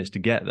 5 minutes to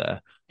get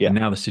there. yeah, And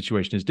now the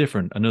situation is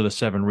different. Another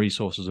 7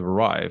 resources have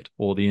arrived,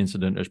 or the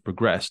incident has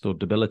progressed or yeah,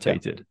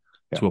 debilitated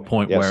yeah. to a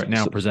point where Yes. it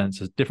now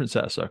presents a different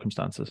set of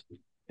circumstances.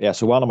 Yeah.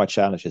 So one of my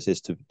challenges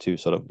is to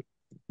sort of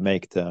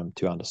make them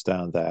to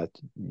understand that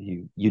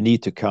you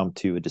need to come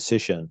to a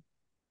decision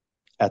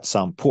at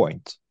some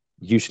point,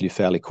 usually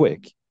fairly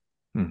quick.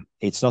 Hmm.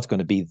 It's not going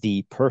to be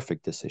the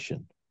perfect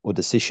decision or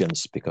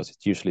decisions because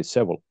it's usually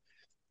several,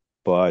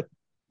 but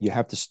you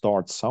have to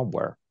start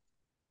somewhere,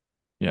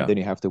 and Yeah. then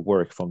you have to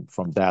work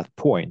from that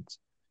point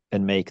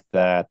and make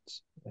that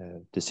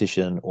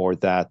decision or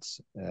that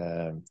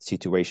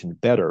situation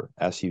better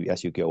as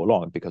you go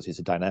along because it's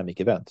a dynamic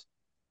event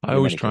I in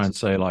always many try and cases.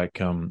 say, like,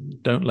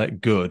 don't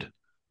let good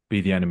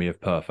be the enemy of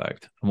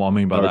perfect. And what I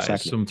mean by No, that is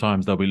exactly.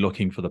 sometimes they'll be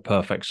looking for the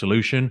perfect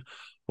solution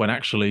when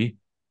actually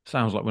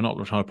sounds like we're not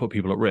trying to put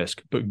people at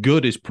risk, but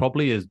good is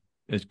probably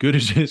as good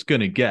as it's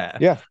going to get.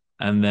 Yeah,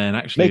 And then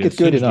actually, make as it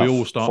good soon as we all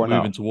enough start for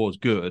moving now. towards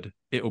good,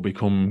 it will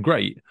become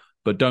great.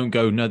 But don't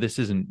go, no, this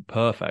isn't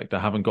perfect. I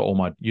haven't got all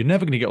my, you're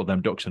never going to get all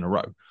them ducks in a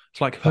row. It's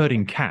like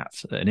herding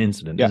cats at an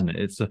incident, Yeah, isn't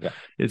it? yeah,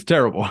 It's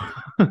terrible.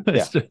 yeah,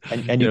 It's just,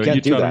 and you you're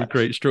can't do trying to that.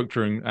 create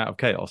structuring out of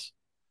chaos.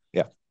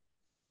 Yeah,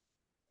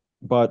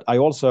 but I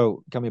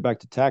also coming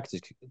back to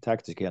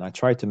tactics again. I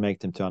try to make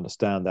them to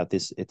understand that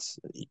this it's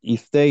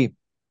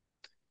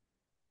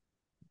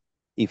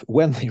if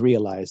when they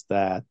realize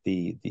that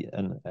the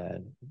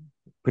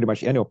pretty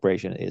much any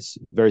operation is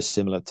very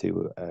similar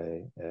to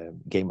a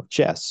game of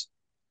chess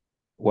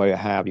where you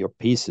have your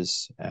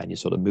pieces and you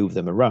sort of move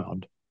them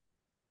around.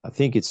 I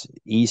think it's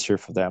easier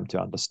for them to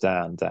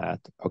understand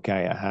that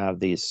okay, I have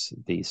these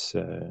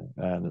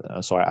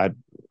and so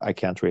I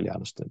can't really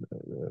understand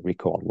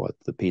recall what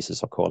the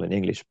pieces are called in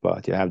English,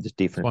 but you have these It's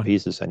different fine.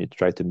 pieces and you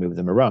try to move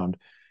them around,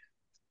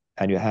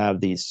 and you have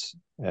these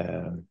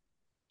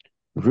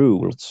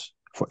rules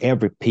for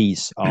every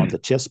piece on the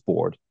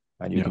chessboard,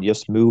 and you Yeah. can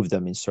just move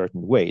them in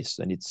certain ways,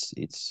 and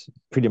it's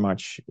pretty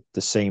much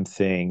the same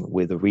thing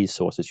with the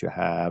resources you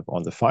have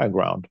on the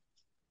fireground.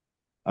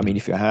 I mean, Mm.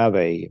 if you have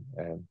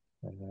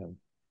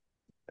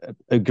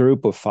a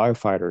group of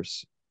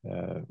firefighters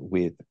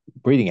with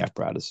breathing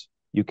apparatus,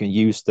 you can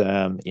use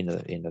them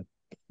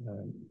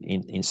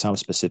in some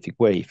specific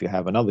way. If you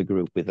have another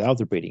group without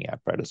the breathing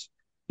apparatus,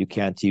 you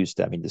can't use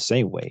them in the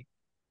same way.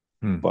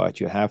 Mm. But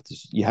you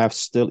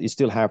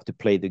still have to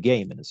play the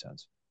game in a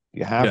sense.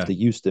 You have Yeah. to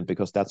use them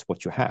because that's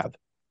what you have.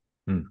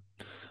 Mm.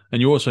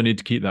 And you also need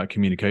to keep that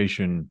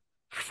communication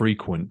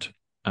frequent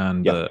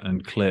Yeah,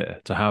 and clear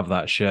to have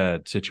that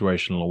shared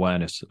situational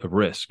awareness of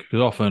risk.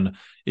 Because often,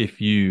 I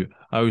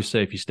always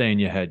say, if you stay in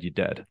your head, you're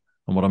dead.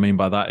 And what I mean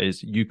by that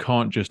is you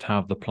can't just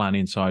have the plan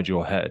inside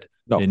your head. It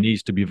no,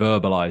 needs to be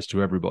verbalized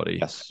to everybody.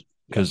 yes, yeah,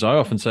 Because I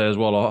often say as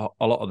well,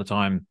 a lot of the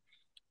time,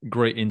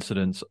 great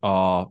incidents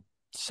are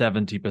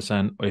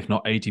 70%, if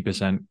not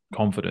 80%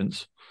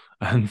 confidence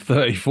and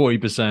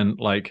 30-40%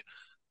 like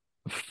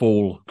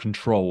full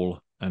control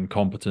and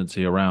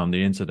competency around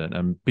the incident.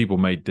 And people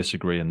may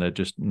disagree, and they're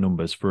just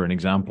numbers for an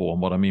example.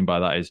 And what I mean by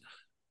that is,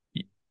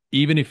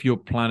 even if your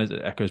plan is,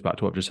 it echoes back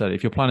to what I've just said,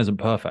 if your plan isn't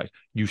perfect,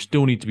 you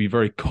still need to be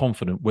very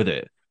confident with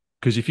it.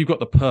 Because if you've got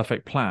the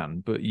perfect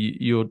plan, but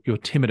you're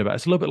timid about it,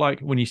 it's a little bit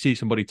like when you see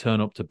somebody turn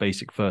up to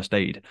basic first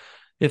aid.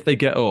 If they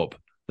get up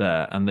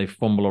there and they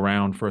fumble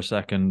around for a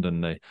second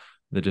and they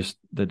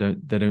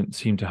don't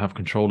seem to have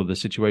control of the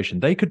situation,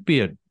 they could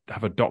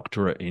have a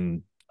doctorate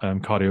in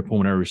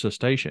cardiopulmonary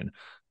resuscitation,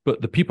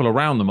 but the people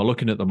around them are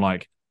looking at them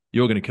like,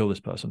 you're going to kill this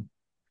person.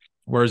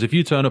 Whereas if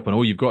you turn up and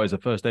all you've got is a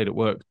first aid at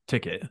work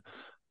ticket,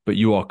 but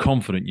you are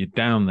confident, you're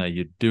down there,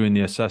 you're doing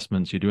the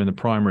assessments, you're doing the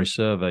primary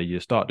survey, you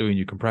start doing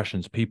your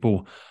compressions,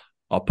 people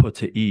are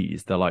put at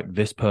ease. They're like,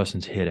 this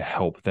person's here to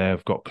help.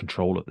 They've got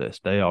control of this.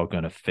 They are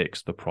going to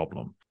fix the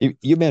problem.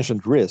 you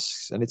mentioned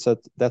risks, and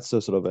that's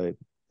a sort of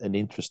an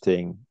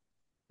interesting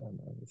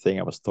thing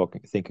I was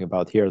thinking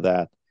about here.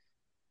 That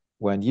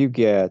when you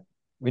get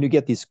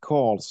these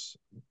calls,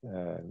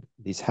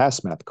 these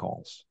hazmat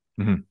calls,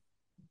 Mm-hmm.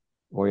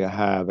 where you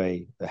have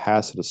a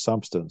hazardous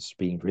substance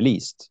being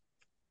released,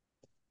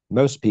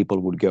 most people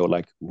would go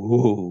like,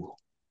 "Whoa,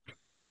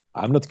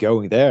 I'm not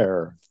going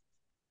there.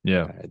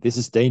 Yeah. This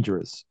is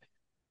dangerous."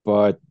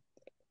 But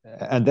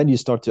And then you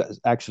start to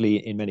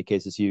actually, in many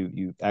cases,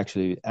 you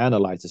actually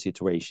analyze the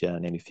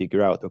situation and you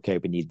figure out, okay,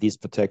 we need this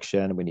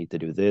protection, we need to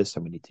do this,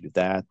 and we need to do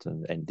that,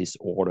 and this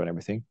order and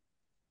everything.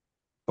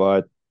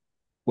 But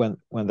when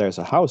there's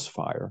a house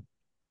fire,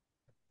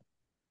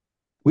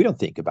 we don't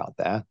think about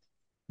that.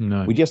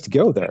 No. We just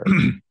go there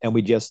and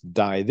we just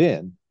dive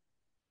in.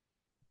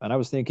 And I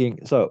was thinking,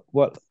 so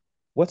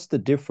what's the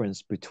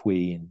difference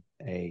between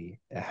a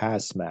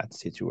hazmat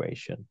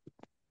situation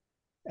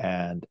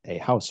and a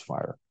house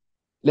fire?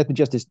 Let me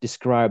just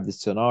describe the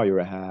scenario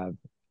I have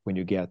when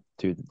you get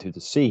to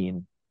the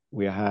scene.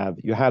 You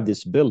have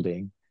this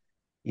building.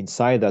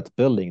 Inside that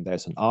building,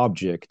 there's an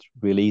object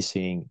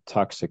releasing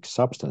toxic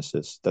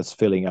substances that's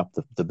filling up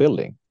the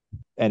building.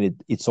 And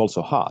it's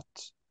also hot.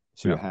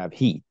 So you have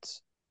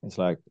heat. It's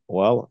like,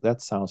 well,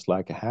 that sounds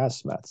like a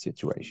hazmat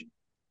situation.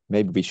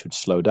 Maybe we should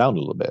slow down a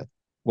little bit.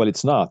 Well,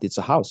 it's not. It's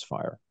a house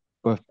fire.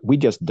 But we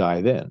just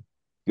dive in.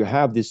 You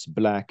have this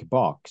black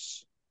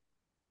box.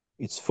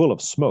 It's full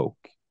of smoke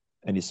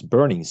and it's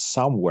burning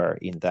somewhere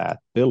in that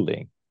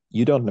building.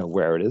 You don't know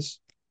where it is.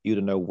 You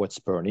don't know what's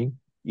burning.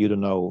 You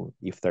don't know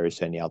if there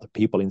is any other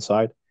people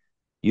inside.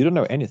 You don't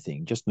know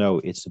anything. Just know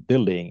it's a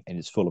building and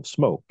it's full of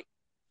smoke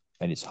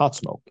and it's hot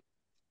smoke.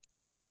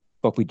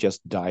 But we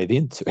just dive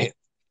into it.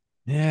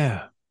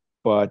 Yeah.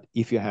 But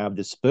if you have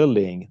this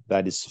building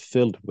that is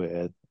filled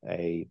with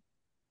a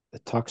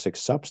toxic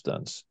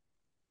substance,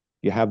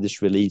 you have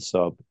this release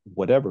of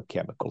whatever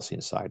chemicals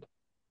inside.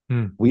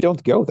 We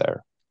don't go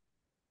there.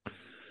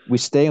 We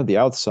stay on the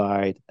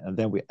outside and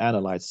then we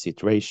analyze the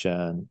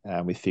situation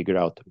and we figure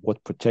out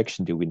what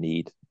protection do we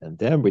need. And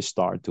then we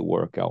start to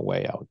work our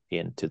way out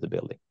into the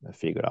building and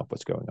figure out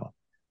what's going on.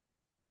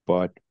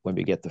 But when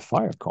we get the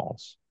fire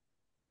calls,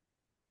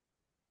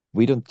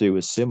 we don't do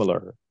a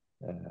similar,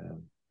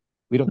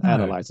 we don't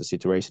analyze the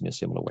situation in a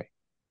similar way.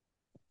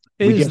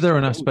 Is there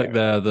an aspect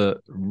there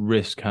that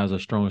risk has a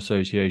strong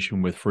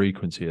association with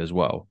frequency as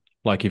well?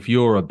 Like if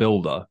you're a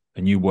builder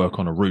and you work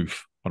on a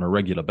roof on a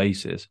regular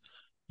basis,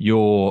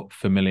 your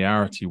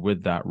familiarity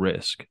with that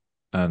risk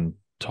and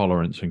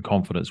tolerance and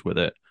confidence with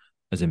it,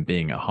 as in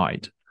being at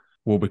height,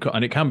 will become,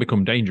 and it can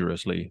become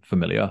dangerously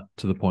familiar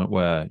to the point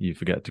where you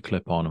forget to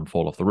clip on and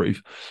fall off the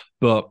roof.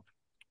 But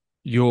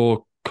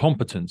your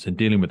competence in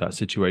dealing with that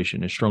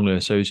situation is strongly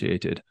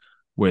associated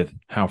with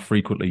how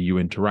frequently you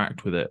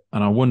interact with it.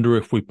 And I wonder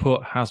if we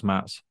put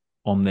hazmats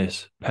on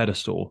this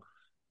pedestal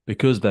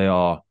because they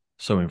are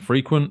so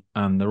infrequent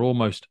and they're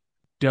almost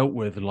dealt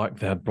with like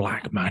they're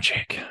black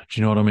magic. Do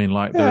you know what I mean?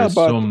 Like there is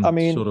some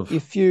sort of...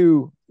 If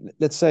you,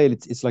 let's say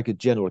it's like a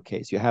general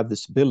case, you have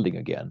this building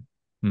again.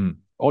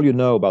 All you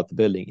know about the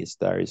building is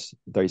there is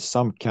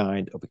some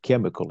kind of a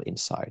chemical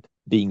inside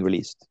being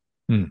released.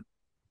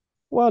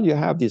 Well, you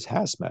have these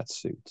hazmat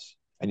suits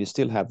and you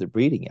still have the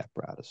breathing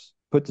apparatus.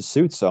 Put the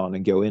suits on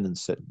and go in and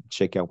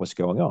check out what's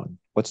going on.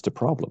 What's the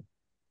problem?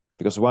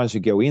 Because once you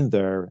go in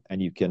there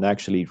and you can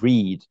actually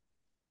read,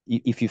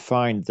 if you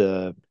find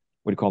the,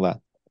 what do you call that?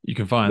 You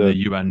can find the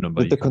UN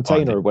number, the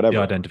container, or whatever.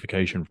 The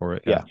identification for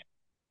it. Yeah.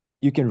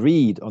 You can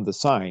read on the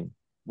sign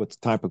what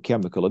type of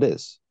chemical it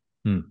is.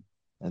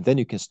 And then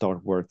you can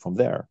start work from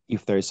there.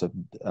 If there's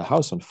a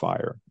house on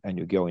fire and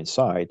you go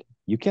inside,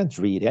 you can't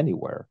read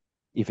anywhere.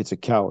 If it's a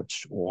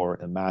couch or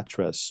a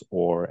mattress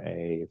or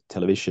a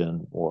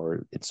television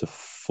or it's a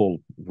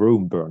full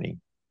room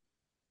burning,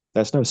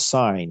 there's no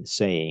sign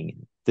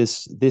saying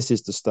this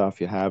is the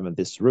stuff you have in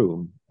this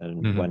room.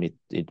 And when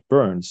it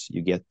burns,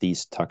 you get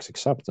these toxic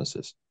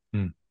substances.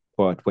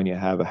 But when you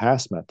have a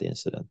hazmat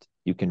incident,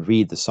 you can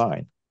read the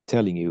sign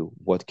telling you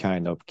what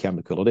kind of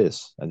chemical it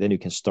is. And then you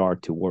can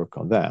start to work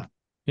on that.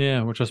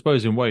 Yeah, which I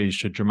suppose in ways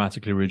should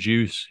dramatically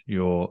reduce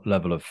your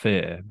level of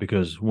fear,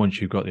 because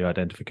once you've got the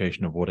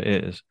identification of what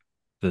it is,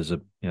 there's a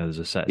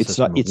set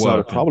system. It's not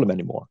a problem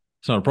anymore.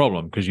 It's not a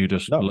problem because you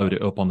just load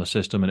it up on the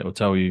system and it will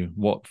tell you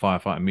what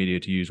firefighting media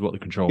to use, what the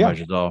control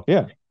measures are.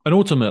 Yeah. And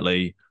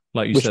ultimately,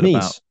 like you said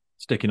about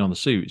sticking on the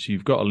suits,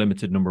 you've got a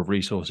limited number of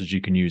resources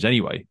you can use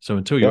anyway. So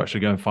until you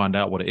actually go and find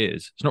out what it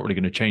is, it's not really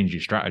going to change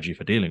your strategy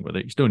for dealing with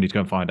it. You still need to go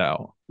and find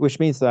out. Which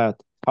means that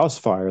house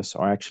fires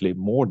are actually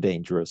more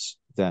dangerous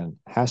than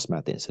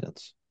hazmat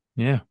incidents.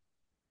 Yeah.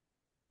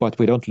 But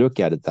we don't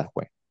look at it that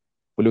way.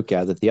 We look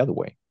at it the other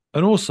way.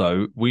 And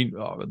also, we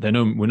know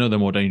they're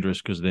more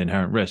dangerous because of the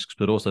inherent risks,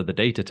 but also the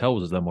data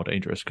tells us they're more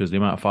dangerous because the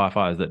amount of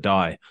firefighters that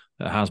die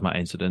at hazmat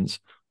incidents,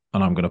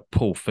 and I'm going to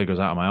pull figures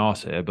out of my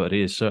arse here, but it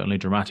is certainly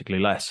dramatically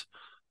less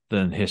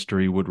than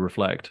history would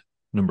reflect.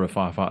 Number of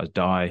firefighters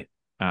die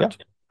at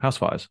house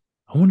fires.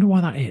 I wonder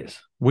why that is.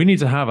 We need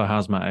to have a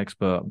hazmat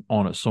expert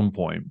on at some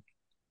point.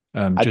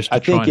 Just to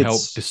try and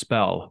help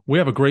dispel. We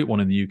have a great one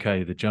in the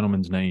UK. The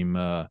gentleman's name,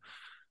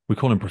 we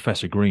call him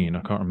Professor Green.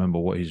 I can't remember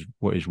what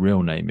his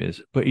real name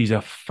is, but he's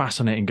a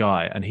fascinating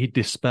guy, and he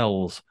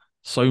dispels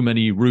so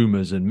many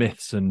rumors and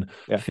myths and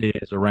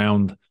fears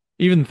around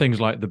even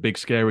things like the big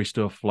scary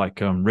stuff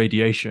like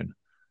radiation.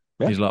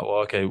 Yeah. He's like,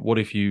 well, okay, what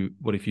if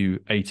you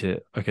ate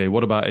it? Okay,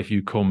 what about if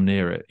you come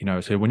near it?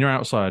 So when you're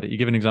outside, you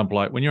give an example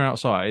like when you're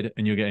outside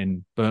and you're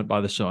getting burnt by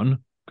the sun,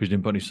 because you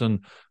didn't put any sun.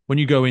 When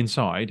you go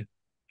inside,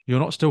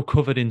 you're not still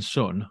covered in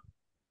sun,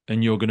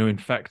 and you're going to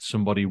infect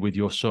somebody with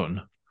your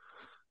sun.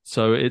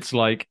 So it's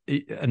like,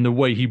 and the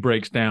way he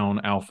breaks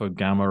down alpha,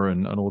 gamma,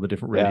 and all the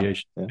different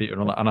radiation, and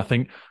all that, and I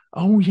think,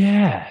 oh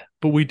yeah,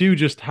 but we do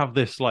just have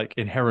this like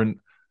inherent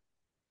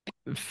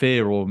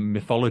fear or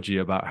mythology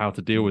about how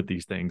to deal with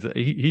these things.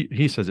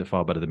 He says it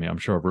far better than me. I'm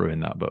sure I've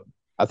ruined that, but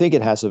I think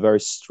it has a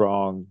very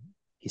strong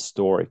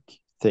historic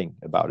thing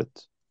about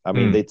it. I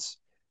mean, it's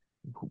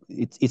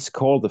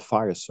called the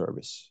fire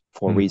service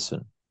for a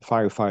reason.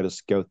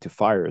 Firefighters go to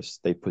fires,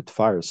 they put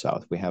fires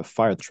out. We have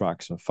fire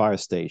trucks and fire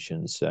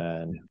stations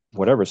and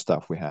whatever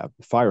stuff we have,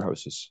 fire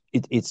hoses.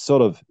 It's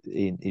sort of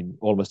in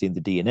almost in the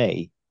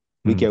DNA.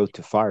 We go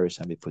to fires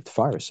and we put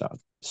fires out.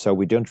 So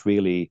we don't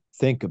really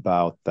think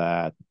about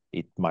that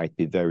it might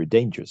be very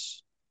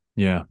dangerous.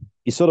 Yeah.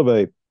 It's sort of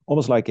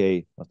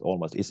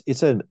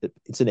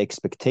it's an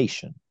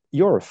expectation.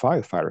 You're a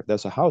firefighter,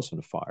 there's a house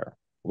on fire.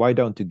 Why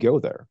don't you go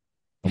there?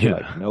 And we're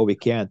like, no, we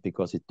can't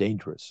because it's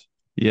dangerous.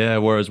 Yeah,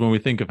 whereas when we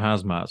think of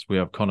hazmats, we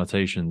have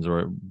connotations, or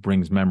it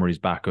brings memories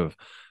back of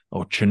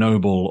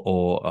Chernobyl,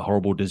 or a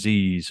horrible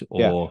disease,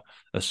 or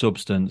a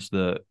substance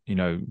that,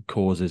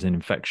 causes an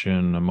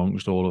infection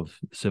amongst all of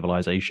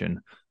civilization.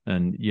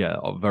 And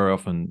very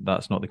often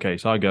that's not the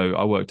case. I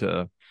worked at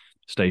a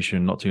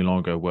station not too long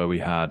ago where we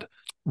had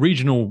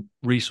regional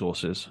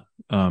resources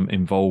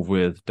involved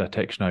with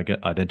detection,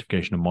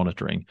 identification, and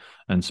monitoring,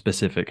 and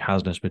specific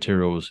hazardous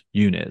materials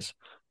units.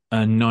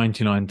 And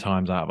 99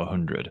 times out of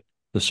 100,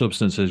 the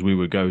substances we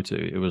would go to,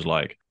 it was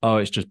like, oh,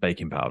 it's just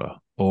baking powder,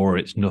 or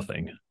it's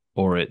nothing,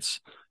 or it's,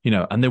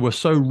 and they were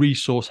so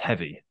resource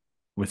heavy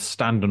with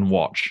stand and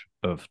watch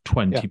of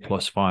 20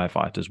 plus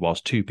firefighters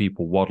whilst two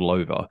people waddle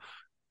over,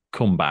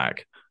 come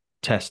back,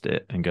 test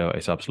it, and go,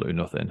 it's absolutely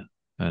nothing.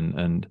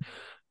 And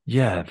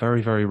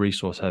very, very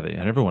resource heavy.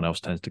 And everyone else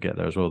tends to get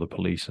there as well, the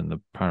police and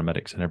the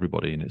paramedics and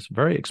everybody. And it's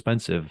very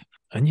expensive.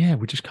 And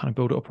we just kind of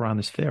build it up around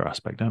this fear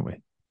aspect, don't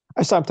we?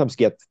 I sometimes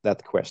get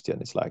that question.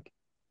 It's like,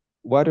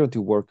 why don't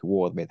you work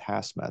toward with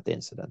hazmat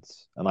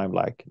incidents? And I'm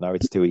like, no,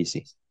 it's too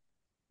easy.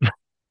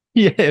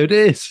 Yeah, it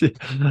is.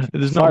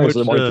 There's not much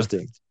more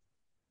interesting.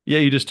 Yeah,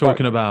 you're just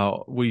talking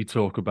about, we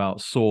talk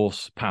about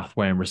source,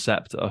 pathway, and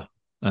receptor,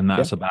 and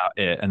that's about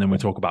it. And then we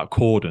talk about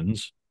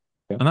cordons,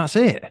 and that's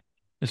it.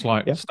 It's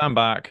like, stand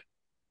back,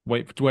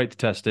 wait to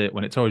test it.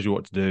 When it tells you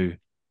what to do,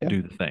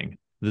 do the thing.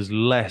 There's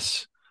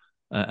less,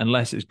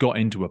 unless it's got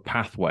into a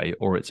pathway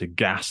or it's a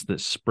gas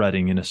that's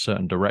spreading in a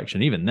certain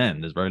direction. Even then,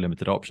 there's very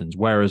limited options.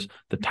 Whereas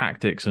the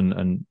tactics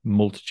and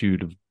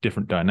multitude of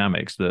different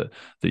dynamics that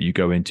you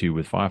go into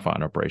with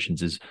firefighting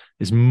operations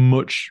is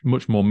much,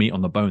 much more meat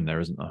on the bone there,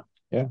 isn't there?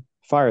 Yeah,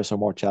 fires are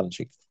more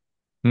challenging.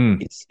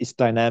 It's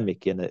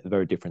dynamic in a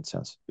very different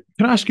sense.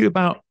 Can I ask you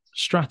about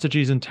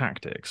strategies and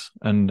tactics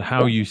and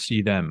how you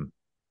see them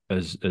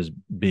as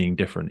being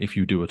different, if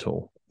you do at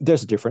all?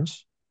 There's a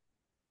difference,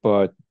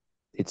 but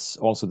it's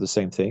also the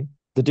same thing.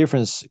 The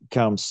difference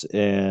comes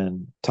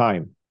in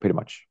time, pretty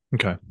much.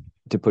 Okay.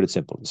 To put it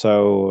simple.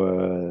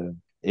 So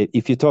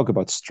if you talk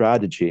about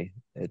strategy,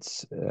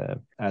 it's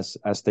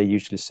as they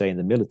usually say in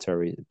the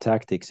military,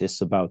 tactics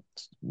is about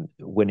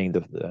winning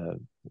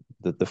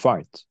the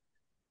fight.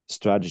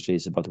 Strategy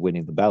is about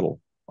winning the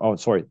battle. Oh,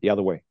 sorry, the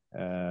other way.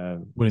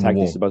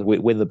 Tactics is about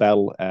win the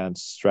battle, and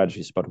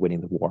strategy is about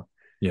winning the war.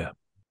 Yeah.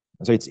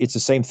 So it's the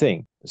same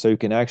thing. So you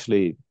can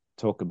actually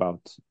talk about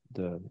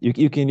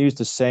you can use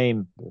the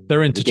same.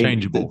 They're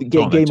interchangeable. The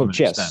game of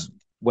chess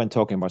when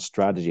talking about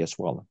strategy as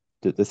well.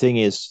 The thing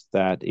is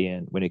that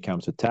when it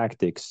comes to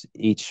tactics,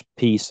 each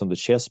piece on the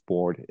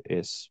chessboard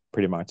is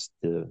pretty much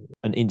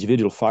an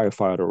individual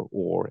firefighter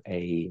or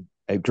a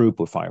group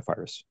of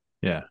firefighters.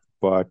 Yeah.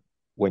 But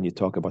when you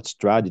talk about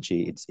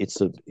strategy,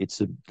 it's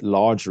a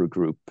larger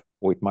group,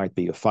 or it might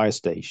be a fire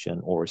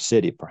station or a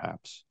city,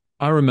 perhaps.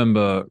 I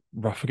remember,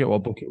 I forget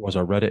what book it was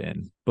I read it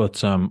in,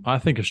 but I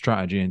think of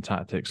strategy and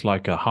tactics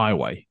like a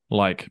highway.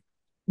 Like,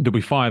 there'll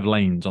be 5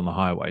 lanes on the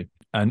highway,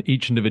 and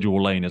each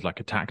individual lane is like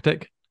a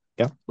tactic.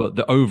 Yeah. But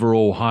the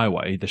overall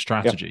highway, the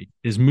strategy,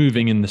 is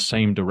moving in the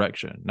same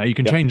direction. Now, you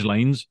can change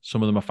lanes.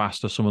 Some of them are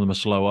faster, some of them are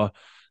slower.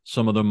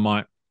 Some of them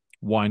might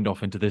wind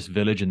off into this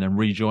village and then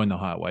rejoin the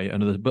highway.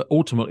 But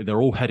ultimately,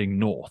 they're all heading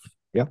north.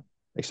 Yeah,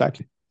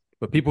 exactly.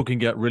 But people can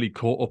get really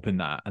caught up in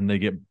that, and they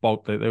get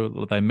bogged.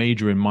 They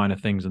major in minor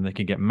things, and they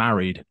can get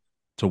married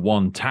to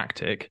one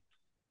tactic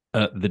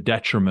at the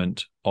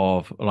detriment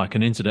of, like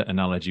an incident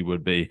analogy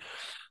would be,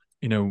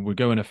 we're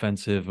going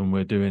offensive and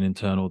we're doing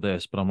internal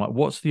this, but I'm like,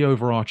 what's the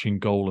overarching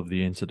goal of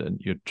the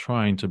incident? You're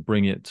trying to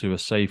bring it to a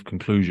safe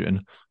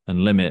conclusion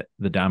and limit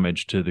the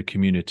damage to the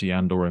community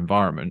and or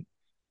environment.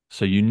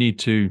 So you need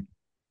to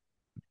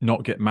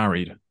not get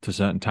married to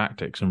certain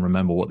tactics and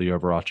remember what the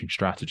overarching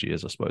strategy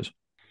is, I suppose.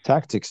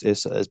 Tactics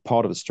is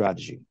part of the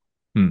strategy.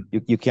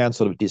 You can't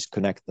sort of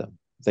disconnect them.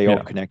 They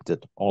are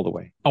connected all the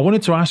way. I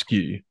wanted to ask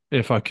you,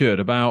 if I could,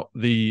 about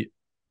the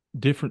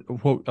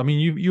different. Well, I mean,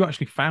 you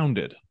actually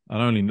founded. I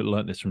only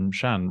learned this from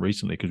Shan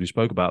recently because we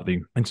spoke about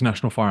the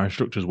International Fire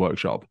Instructors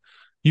Workshop.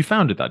 You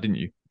founded that, didn't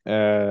you?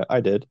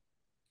 I did.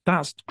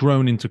 that's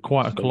grown into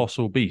quite a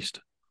colossal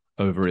beast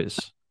over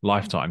its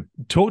lifetime.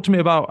 Talk to me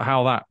about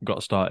how that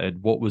got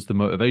started. What was the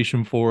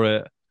motivation for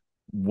it?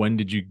 When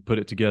did you put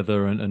it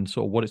together, and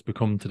sort of what it's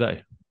become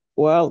today?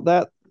 Well,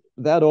 that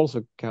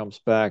also comes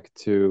back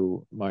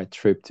to my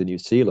trip to New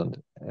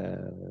Zealand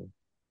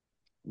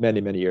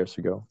many years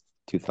ago,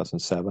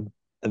 2007.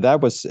 And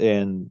that was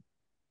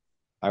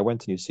I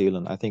went to New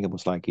Zealand. I think it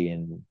was like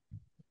in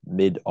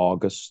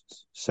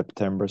mid-August,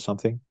 September,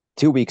 something.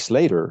 2 weeks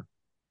later,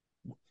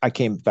 I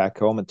came back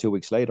home, and 2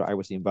 weeks later, I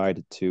was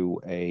invited to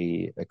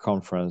a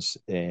conference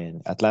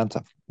in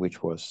Atlanta,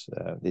 which was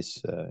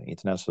this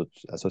International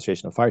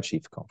Association of Fire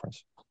Chiefs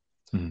conference.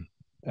 Mm.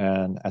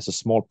 And as a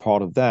small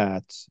part of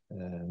that,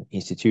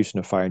 Institution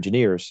of Fire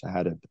Engineers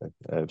had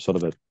a sort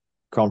of a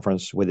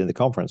conference within the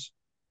conference.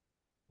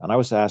 And I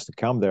was asked to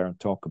come there and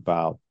talk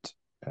about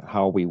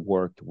how we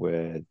worked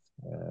with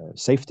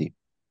safety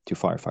to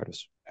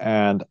firefighters.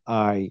 And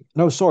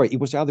no, sorry, it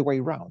was the other way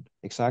around.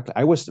 Exactly.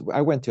 I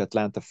went to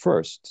Atlanta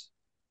first.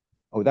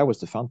 Oh, that was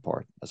the fun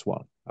part as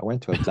well. I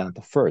went to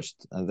Atlanta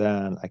first, and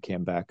then I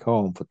came back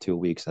home for 2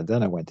 weeks, and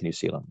then I went to New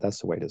Zealand. That's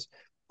the way it is.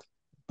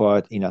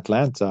 But in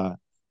Atlanta,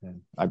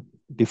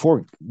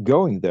 before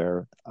going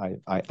there,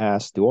 I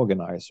asked the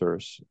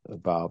organizers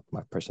about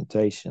my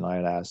presentation. I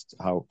had asked,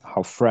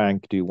 how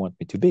frank do you want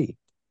me to be?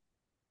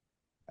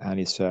 And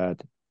he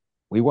said,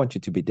 we want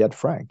you to be dead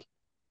frank.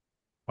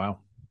 Wow.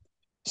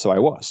 So I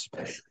was.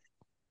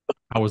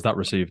 How was that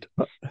received?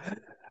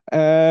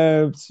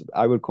 I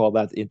would call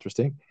that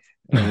interesting.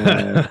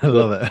 I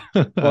love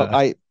it.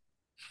 Well,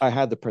 I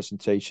had the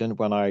presentation.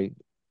 When I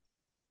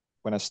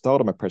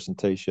started my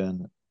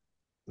presentation,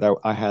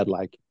 I had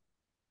like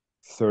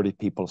 30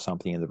 people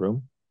something in the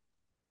room.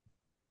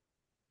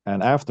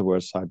 And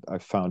afterwards, I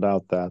found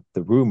out that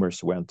the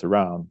rumors went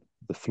around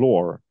the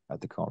floor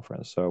at the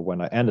conference. So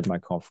when I ended my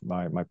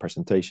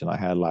presentation, I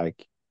had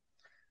like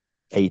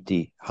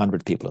 80,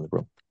 100 people in the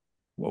room.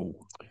 Whoa.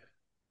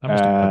 That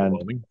must have been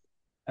overwhelming.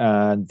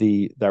 And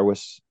there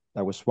was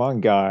one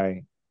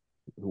guy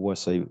who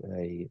was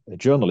a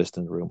journalist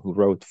in the room who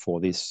wrote for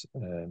this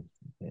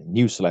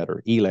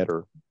newsletter,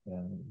 e-letter.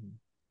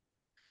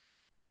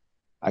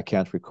 I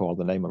can't recall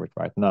the name of it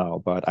right now,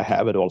 but I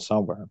have it all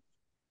somewhere.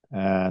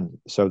 And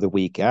so the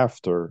week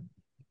after,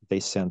 they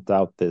sent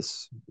out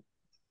this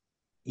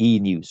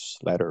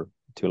e-newsletter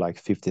to like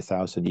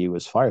 50,000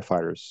 US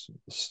firefighters,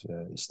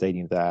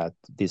 stating that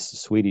these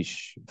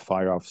Swedish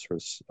fire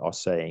officers are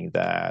saying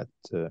that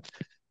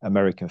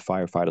American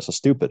firefighters are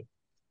stupid.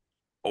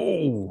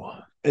 Oh.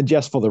 And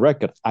just for the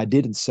record, I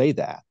didn't say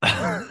that.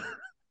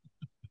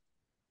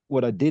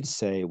 What I did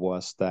say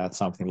was that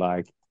something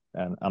like,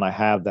 and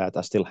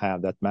I still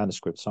have that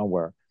manuscript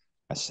somewhere.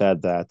 I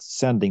said that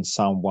sending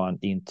someone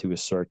into a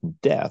certain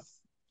death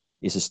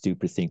is a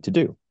stupid thing to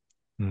do.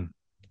 Hmm.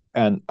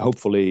 And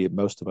hopefully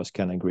most of us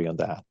can agree on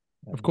that.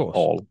 Of course.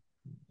 All,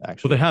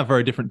 actually. Well, they have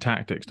very different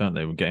tactics, don't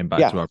they? We're getting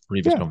back to our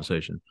previous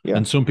conversation. Yeah.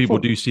 And some people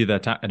do see their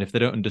and if they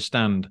don't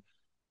understand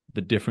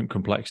the different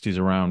complexities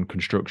around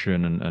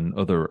construction and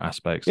other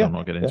aspects, I'm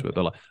not getting into it,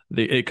 but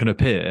it can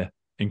appear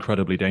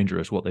incredibly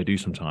dangerous what they do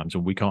sometimes,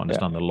 and we can't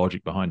understand the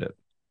logic behind it.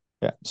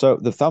 Yeah. So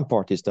the fun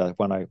part is that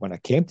when I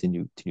came to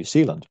New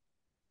Zealand,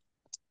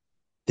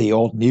 they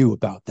all knew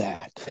about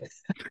that.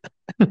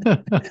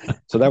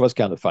 So that was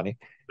kind of funny.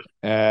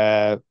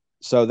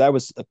 So that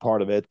was a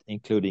part of it,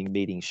 including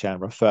meeting Shan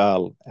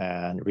Rafael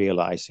and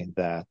realizing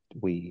that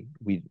we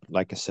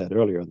like I said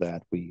earlier,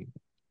 that we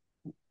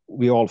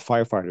all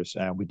firefighters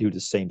and we do the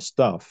same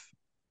stuff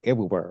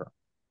everywhere,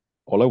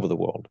 all over the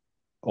world.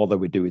 Although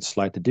we do it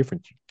slightly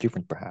different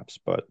perhaps,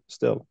 but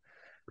still.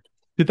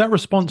 Did that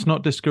response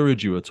not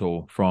discourage you at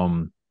all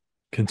from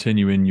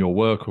continuing your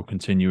work or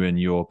continuing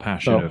your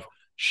passion of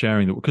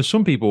sharing the? Because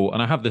some people,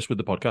 and I have this with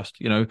the podcast,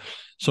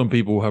 some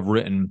people have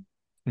written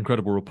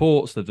incredible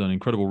reports, they've done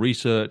incredible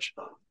research,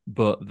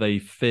 but they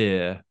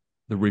fear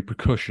the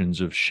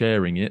repercussions of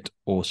sharing it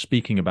or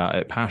speaking about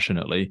it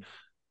passionately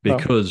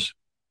because,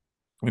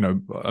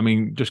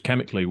 just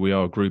chemically, we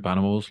are group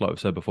animals. Like I've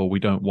said before, we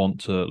don't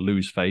want to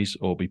lose face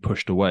or be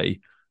pushed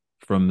away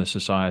from the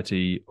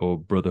society or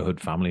brotherhood,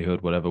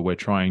 familyhood, whatever we're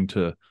trying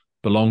to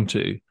belong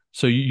to.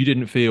 So you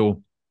didn't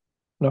feel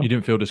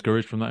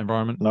discouraged from that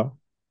environment? No.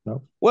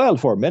 Well,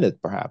 for a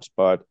minute perhaps,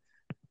 but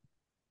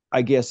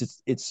I guess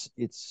it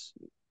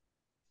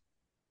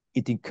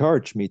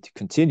encouraged me to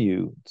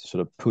continue to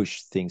sort of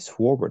push things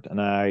forward.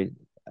 And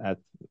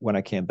when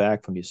I came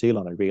back from New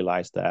Zealand, I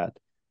realized that,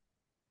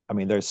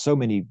 there's so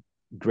many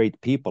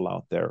great people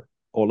out there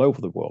all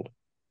over the world,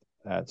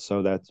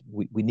 so that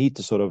we need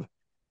to sort of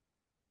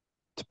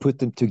to put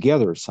them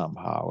together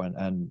somehow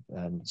and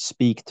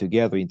speak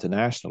together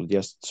internationally,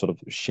 just sort of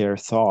share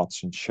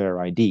thoughts and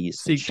share ideas,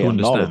 seek and share to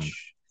understand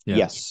knowledge. Yeah.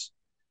 Yes,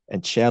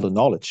 and share the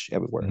knowledge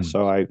everywhere. Mm-hmm.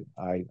 So I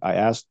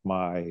asked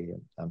my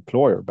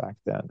employer back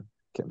then,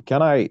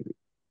 can I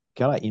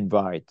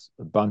invite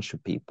a bunch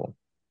of people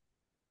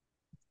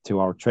to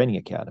our training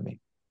academy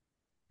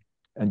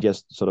and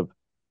just sort of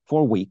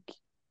for a week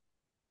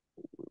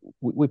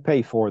we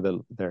pay for their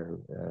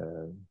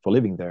for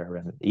living there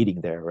and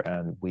eating there,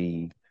 and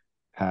we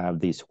have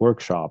these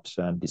workshops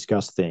and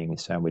discuss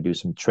things, and we do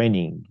some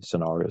training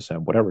scenarios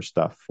and whatever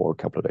stuff for a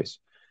couple of days.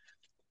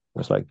 I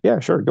was like, yeah,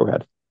 sure, go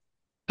ahead.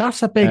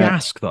 That's a big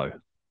ask, though.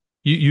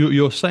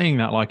 You're saying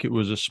that like it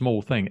was a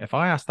small thing. If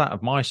I asked that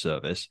of my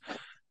service,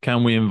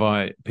 can we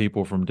invite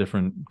people from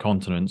different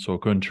continents or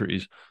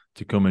countries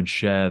to come and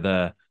share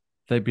their?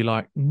 They'd be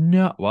like,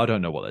 no. Well, I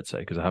don't know what they'd say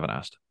because I haven't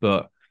asked,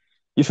 but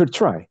You should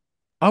try.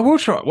 I will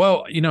try.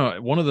 Well,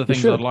 one of the You things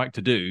I'd should. like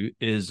to do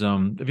is,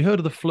 have you heard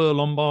of the Fleur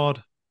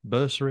Lombard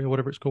bursary or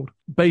whatever it's called?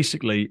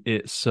 Basically,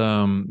 it's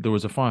there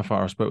was a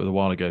firefighter I spoke with a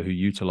while ago who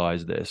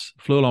utilized this.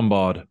 Fleur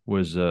Lombard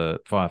was a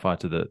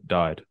firefighter that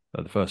died,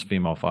 the first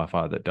female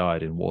firefighter that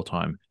died in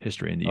wartime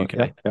history in the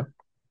UK. Yeah.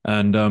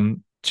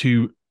 And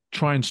to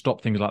try and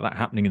stop things like that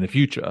happening in the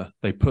future,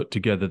 they put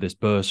together this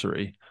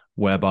bursary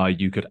whereby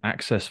you could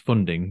access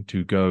funding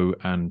to go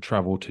and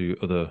travel to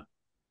other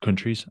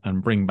countries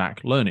and bring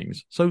back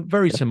learnings. So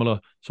very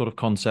similar sort of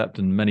concept,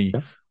 and many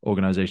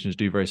organizations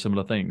do very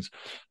similar things.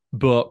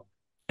 But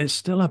it's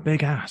still a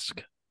big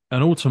ask.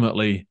 And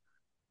ultimately,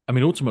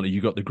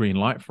 you got the green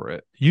light for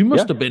it. You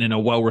must have been in a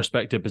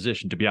well-respected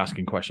position to be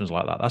asking questions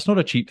like that. That's not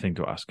a cheap thing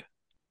to ask.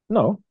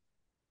 No,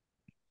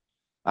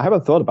 I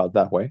haven't thought about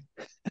that way.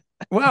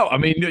 Well, I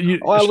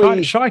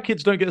mean, shy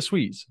kids don't get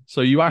sweets.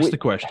 So you asked the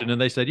question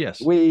and they said yes.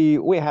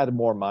 We had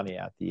more money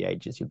at the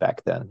agency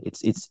back then.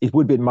 It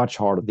would be much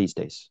harder these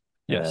days.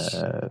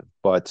 Yes.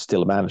 But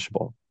still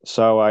manageable.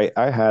 So I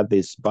had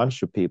this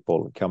bunch of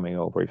people coming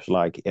over. It's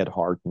like Ed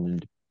Harton,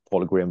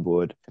 Paul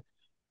Grimwood,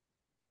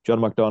 John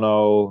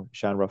McDonough,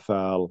 Shan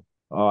Raphael.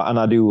 And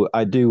I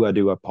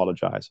do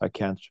apologize. I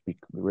can't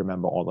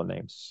remember all the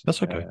names.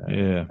 That's okay.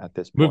 Yeah. At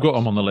this point. We've got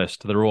them on the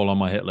list. They're all on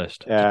my hit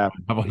list. Yeah.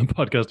 I'm on the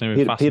podcast.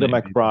 Peter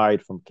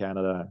McBride from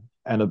Canada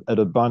and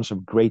a bunch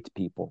of great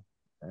people.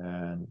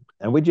 And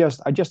I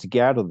just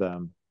gathered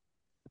them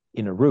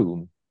in a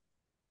room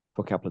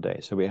for a couple of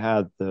days. So we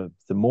had the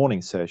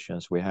morning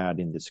sessions we had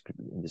in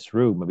this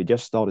room, and we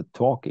just started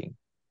talking.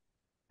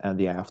 And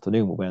the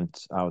afternoon we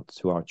went out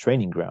to our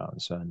training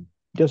grounds and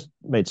just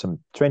made some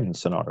training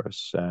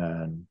scenarios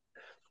and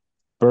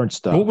burned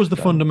stuff. What was the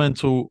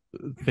fundamental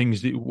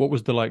things? What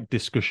was the like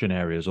discussion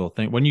areas or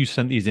thing when you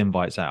sent these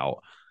invites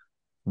out?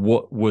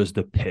 What was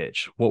the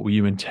pitch? What were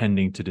you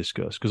intending to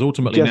discuss? Because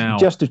ultimately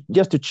just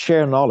to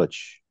share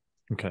knowledge.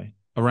 Okay,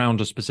 around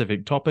a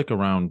specific topic,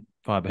 around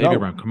fire behavior,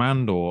 around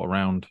command, or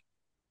around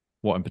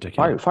what in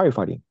particular?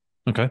 Firefighting.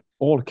 Okay,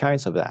 all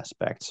kinds of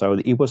aspects. So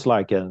it was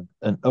like an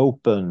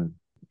open.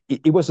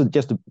 It wasn't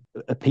just a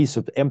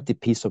empty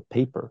piece of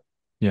paper.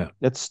 Yeah.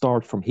 Let's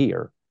start from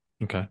here.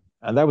 Okay.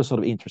 And that was sort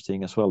of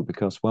interesting as well,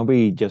 because when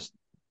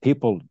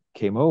people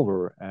came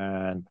over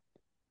and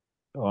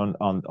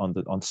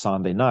on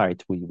Sunday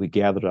night, we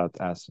gathered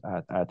at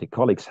a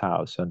colleague's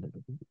house, and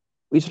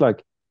it's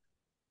like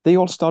they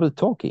all started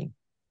talking.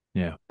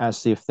 Yeah.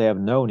 As if they have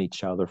known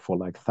each other for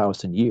like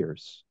 1,000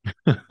 years.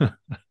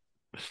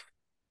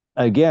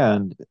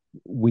 Again,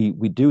 we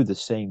do the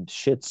same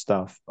shit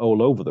stuff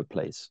all over the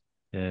place.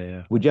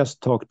 Yeah. We just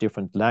talk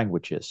different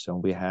languages,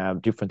 and we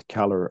have different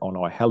color on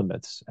our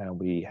helmets, and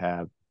we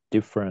have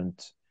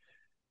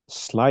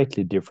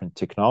slightly different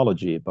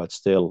technology, but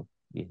still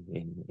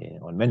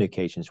on many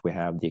occasions we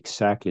have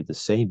exactly the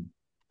same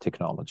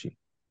technology.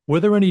 Were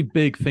there any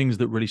big things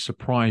that really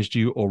surprised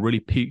you or really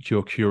piqued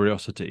your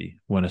curiosity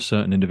when a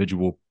certain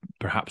individual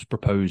perhaps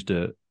proposed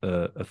a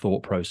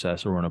thought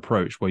process or an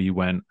approach where you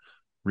went,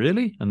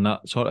 really? And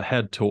that sort of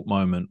head tilt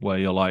moment where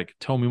you're like,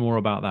 tell me more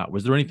about that.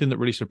 Was there anything that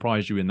really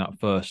surprised you in that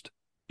first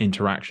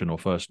interaction or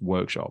first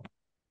workshop?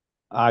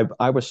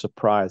 I was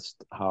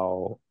surprised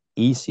how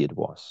easy it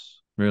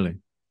was. Really?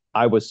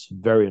 I was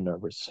very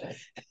nervous.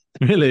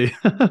 Really?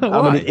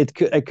 I mean,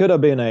 it could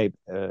have been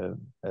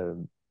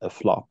a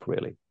flop,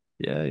 really.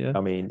 Yeah.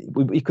 I mean,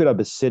 we could have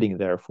been sitting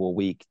there for a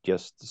week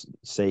just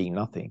saying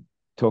nothing,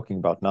 talking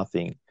about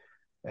nothing,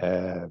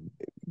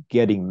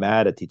 getting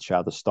mad at each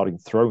other, starting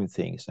throwing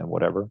things and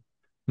whatever.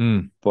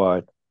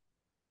 But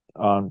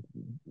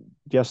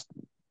just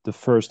the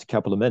first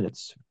couple of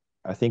minutes,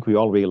 I think we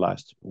all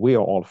realized we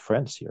are all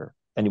friends here.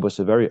 And it was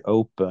a very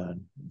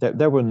open,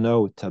 there were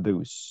no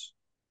taboos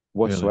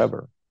whatsoever.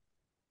 Really?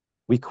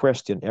 We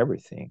questioned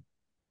everything.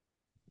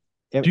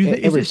 Do you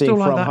think, is it still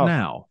like that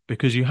now?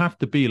 Because you have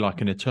to be like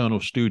an eternal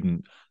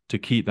student to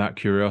keep that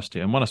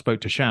curiosity. And when I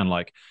spoke to Shan,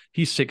 like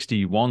he's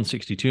 61,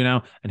 62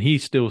 now, and he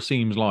still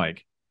seems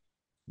like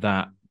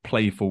that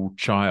playful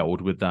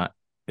child with that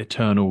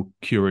eternal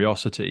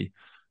curiosity.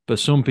 But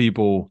some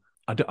people,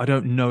 I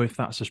don't know if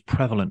that's as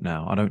prevalent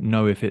now. I don't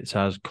know if it's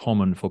as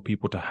common for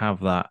people to have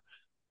that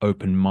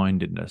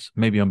open-mindedness.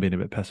 Maybe I'm being a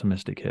bit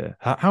pessimistic here.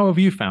 How have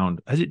you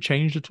found? Has it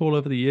changed at all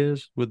over the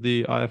years with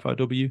the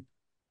IFIW?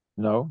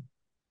 No.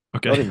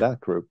 Okay. Not in that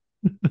group.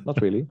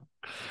 Not really.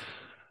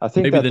 I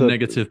think maybe the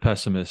negative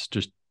pessimists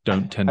just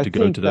don't tend to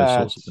go to those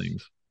sorts of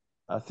things.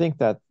 I think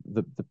that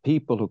the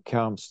people who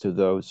comes to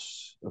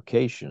those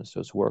occasions,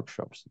 those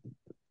workshops,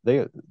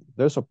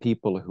 those are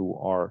people who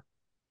are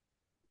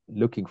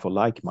looking for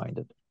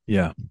like-minded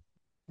Yeah.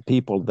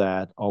 people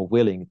that are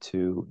willing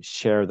to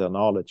share their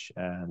knowledge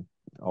and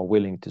are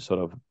willing to sort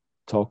of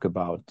talk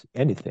about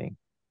anything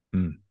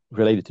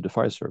related to the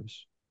fire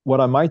service.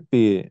 What I might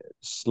be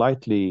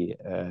slightly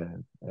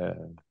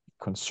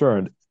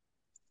concerned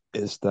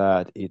is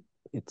that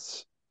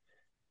it's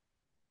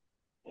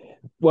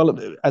well,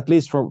 at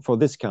least for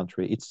this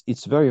country,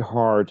 it's very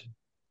hard,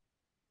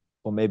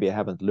 or maybe I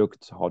haven't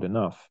looked hard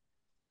enough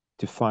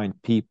to find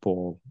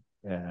people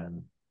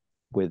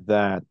with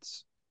that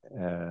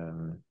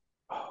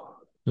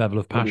level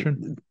of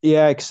passion.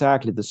 Yeah,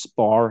 exactly. The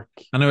spark.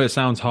 I know it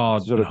sounds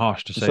hard Sort and of,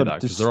 harsh to say sort of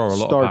that to because there are a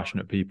lot of start.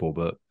 passionate people,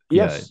 but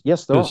yeah,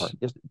 Yes, there are. because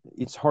Yes,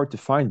 it's hard to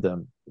find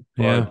them,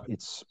 but yeah,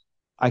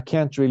 I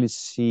can't really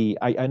see.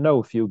 I know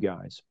a few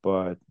guys,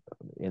 but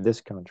in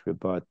this country,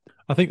 but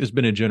I think there's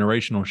been a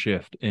generational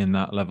shift in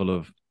that level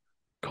of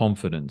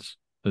confidence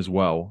as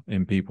well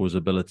in people's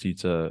ability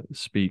to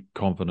speak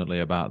confidently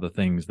about the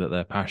things that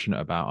they're passionate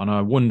about. And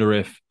I wonder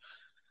if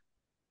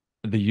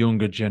the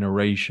younger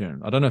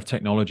generation, I don't know if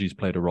technology's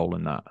played a role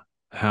in that,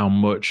 how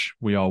much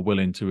we are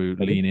willing to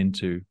maybe. lean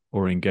into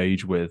or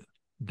engage with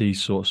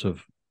these sorts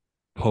of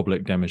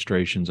public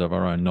demonstrations of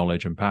our own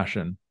knowledge and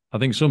passion. I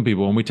think some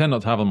people, and we tend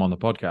not to have them on the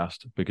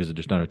podcast because they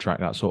just don't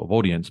attract that sort of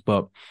audience,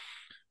 but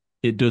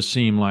it does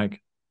seem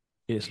like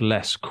it's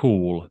less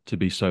cool to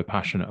be so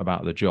passionate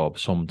about the job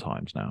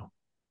sometimes now.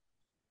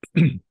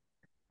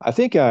 I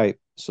think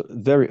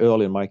very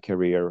early in my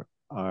career,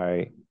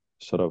 I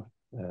sort of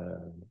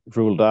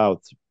ruled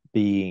out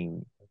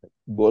being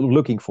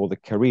looking for the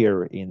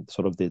career in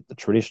sort of the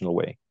traditional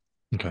way.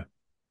 Okay.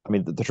 I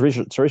mean, the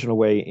traditional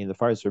way in the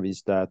fire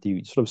service that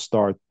you sort of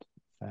start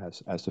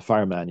as a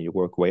fireman, you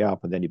work way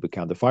up, and then you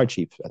become the fire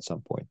chief at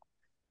some point.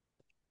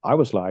 I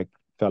was like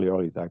fairly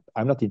early that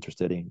I'm not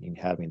interested in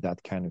having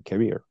that kind of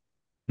career.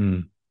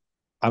 Mm.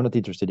 I'm not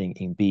interested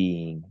in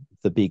being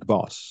the big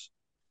boss.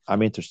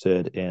 I'm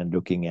interested in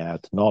looking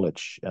at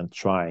knowledge and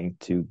trying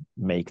to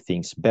make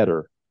things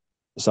better.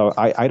 So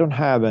I don't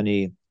have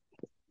any.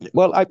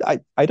 Well,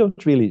 I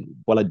don't really.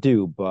 Well, I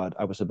do, but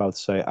I was about to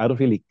say I don't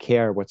really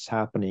care what's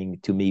happening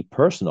to me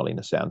personally, in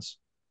a sense,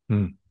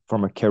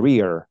 from a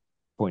career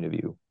point of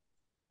view.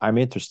 I'm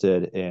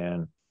interested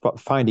in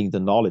finding the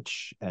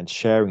knowledge and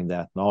sharing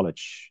that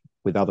knowledge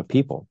with other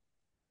people,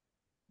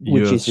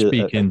 which You're is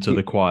speaking to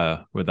the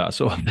choir with that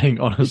sort of thing.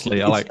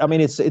 Honestly, I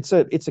mean, it's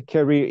a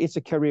career. It's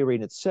a career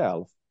in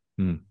itself,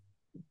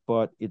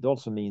 but it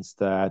also means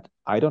that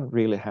I don't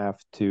really have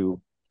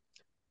to.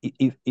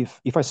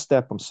 If I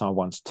step on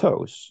someone's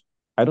toes,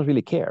 I don't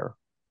really care.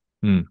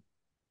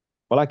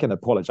 Well, I can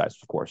apologize,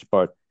 of course,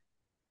 but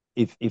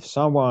if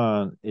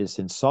someone is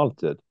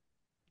insulted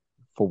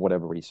for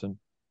whatever reason,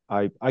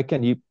 I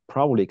can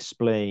probably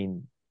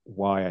explain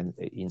why I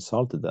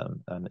insulted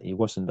them, and it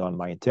wasn't on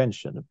my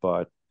intention,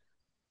 but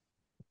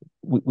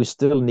we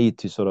still need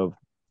to sort of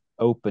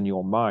open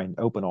our minds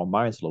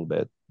a little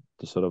bit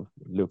to sort of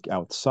look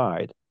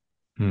outside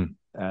and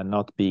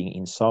not being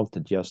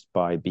insulted just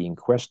by being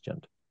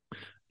questioned.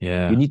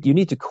 Yeah. You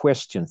need to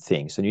question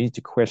things, and you need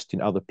to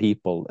question other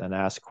people and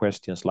ask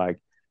questions like,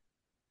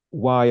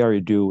 why are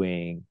you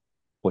doing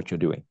what you're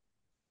doing?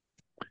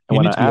 And You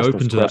when need I to be ask open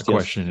those to that questions,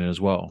 questioning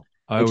as well.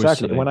 I always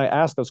exactly. say, And when I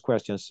ask those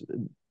questions,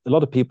 a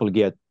lot of people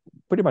get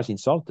pretty much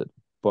insulted,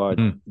 but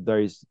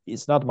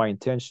it's not my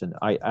intention.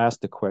 I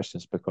ask the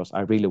questions because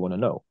I really want to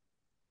know,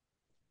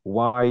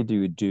 why do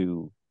you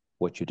do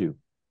what you do?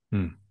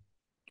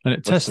 And it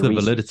What's tests the the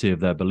reason? validity of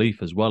their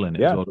belief as well in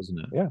it as Yeah, well, doesn't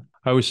it? yeah.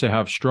 I always say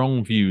have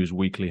strong views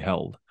weakly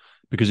held.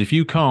 Because if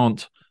you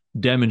can't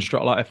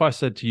demonstrate, like if I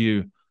said to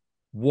you,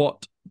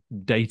 what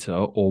data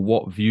or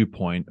what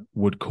viewpoint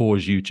would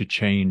cause you to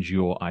change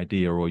your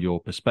idea or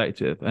your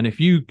perspective, and if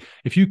you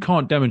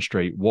can't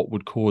demonstrate what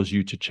would cause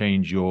you to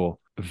change your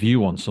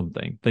view on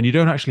something, then you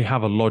don't actually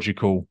have a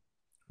logical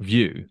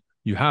view.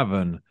 You have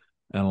an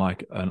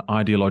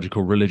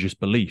ideological religious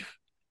belief.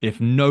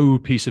 If no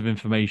piece of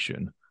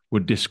information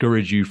would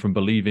discourage you from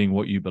believing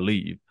what you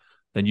believe,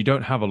 then you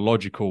don't have a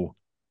logical,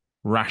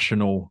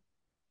 rational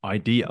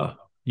idea.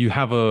 You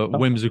have a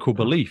whimsical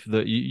belief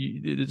that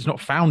it's not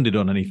founded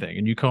on anything,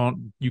 and you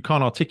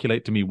can't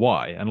articulate to me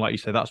why. And like you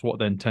say, that's what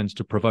then tends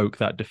to provoke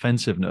that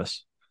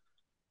defensiveness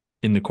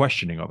in the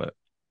questioning of it.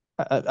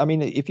 I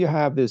mean, if you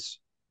have this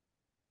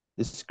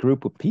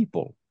group of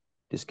people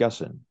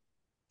discussing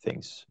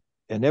things,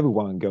 and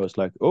everyone goes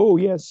like, "Oh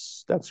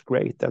yes, that's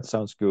great. That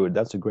sounds good.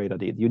 That's a great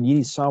idea." You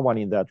need someone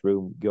in that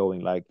room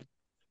going like,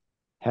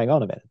 "Hang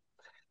on a minute.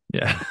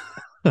 Yeah.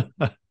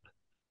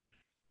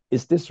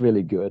 Is this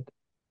really good?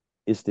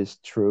 Is this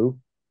true?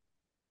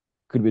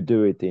 Could we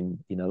do it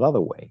in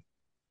another way?"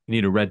 You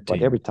need a red But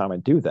team. every time I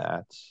do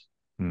that,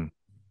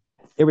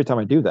 every time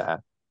I do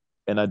that,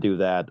 and I do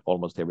that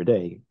almost every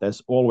day,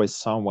 there's always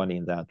someone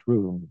in that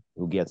room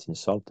who gets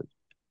insulted.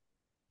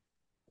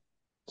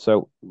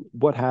 So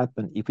what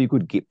happened if we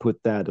could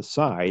put that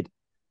aside,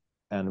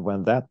 and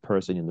when that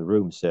person in the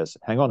room says,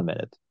 "Hang on a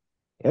minute,"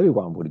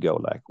 everyone would go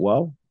like,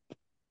 "Well,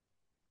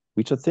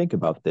 we should think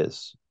about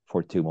this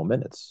for 2 more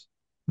minutes."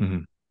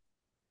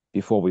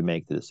 before we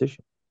make the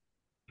decision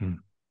Mm.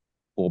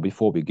 or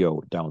before we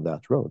go down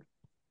that road.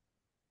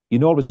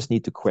 You always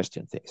need to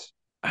question things.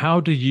 How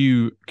do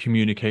you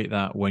communicate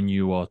that when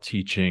you are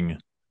teaching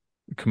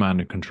command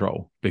and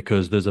control?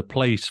 Because there's a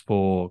place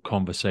for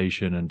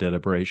conversation and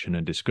deliberation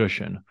and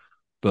discussion,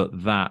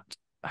 but that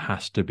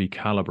has to be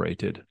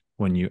calibrated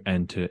when you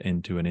enter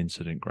into an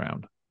incident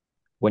ground.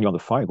 When you're on the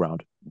fire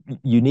ground,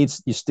 you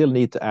still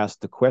need to ask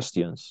the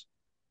questions,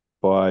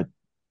 but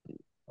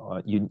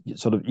you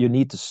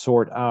need to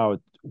sort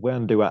out,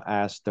 when do I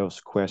ask those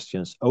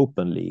questions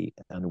openly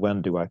and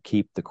when do I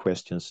keep the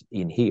questions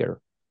in here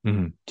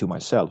to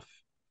myself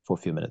for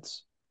a few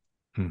minutes.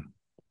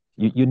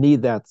 You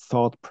need that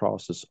thought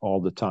process all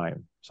the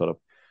time. Sort of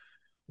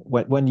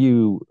when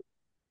you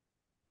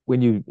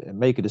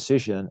make a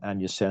decision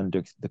and you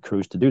send the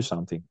crews to do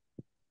something,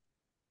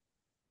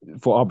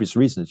 for obvious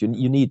reasons, you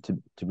need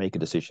to make a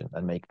decision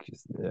and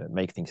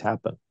make things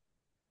happen.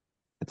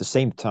 At the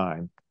same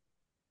time,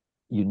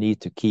 you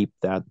need to keep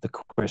the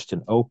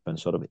question open.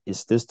 Sort of,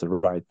 is this the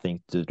right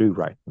thing to do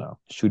right now?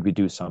 Should we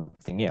do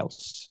something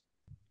else?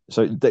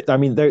 So, I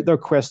mean, there are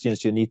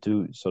questions you need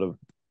to sort of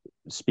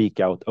speak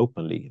out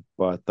openly,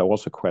 but there are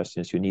also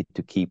questions you need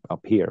to keep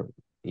up here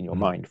in your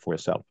mind for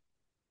yourself.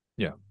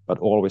 Yeah. But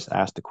always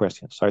ask the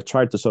questions. So I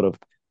tried to sort of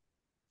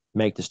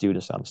make the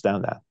students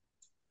understand that,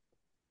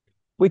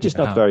 which is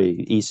not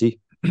very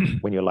easy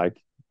when you're like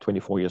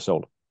 24 years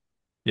old.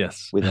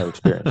 Yes. With no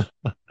experience.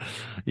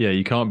 Yeah,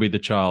 you can't be the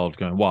child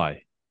going,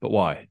 why? But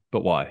why?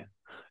 But why?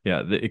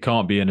 Yeah, it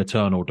can't be an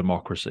eternal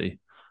democracy.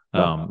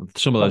 No.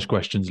 Some of those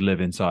questions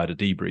live inside a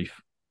debrief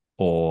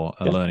or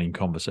a learning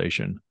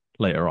conversation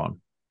later on.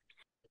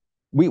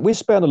 We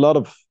spend a lot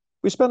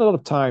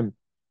of time,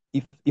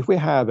 if we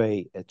have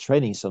a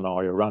training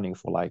scenario running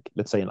for, like,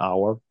 let's say an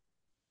hour,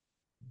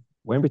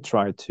 when we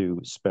try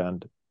to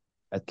spend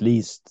at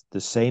least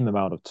the same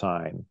amount of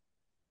time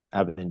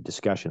having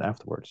discussion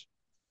afterwards.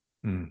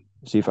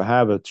 So if I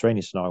have a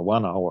training scenario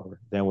 1 hour,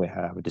 then we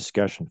have a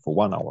discussion for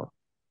 1 hour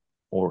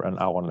or an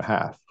hour and a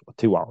half or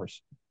 2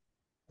 hours.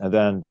 And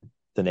then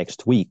the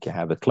next week I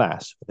have a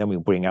class. Then we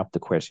bring up the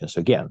questions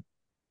again.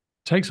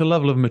 Takes a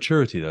level of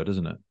maturity though,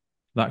 doesn't it?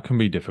 That can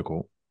be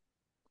difficult,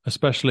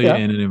 especially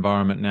in an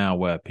environment now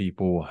where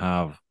people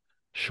have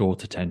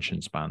short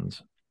attention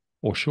spans,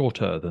 or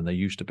shorter than they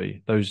used to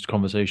be. Those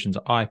conversations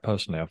I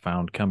personally have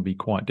found can be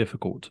quite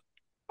difficult.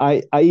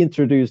 I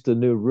introduced a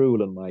new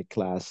rule in my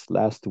class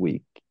last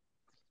week.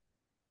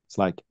 It's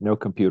like, no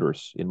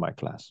computers in my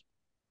class.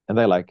 And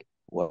they're like,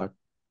 what?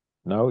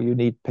 No, you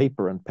need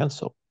paper and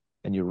pencil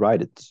and you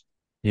write it.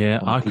 Yeah,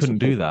 I couldn't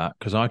do that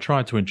because I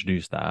tried to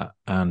introduce that,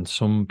 and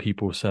some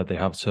people said they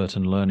have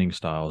certain learning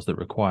styles that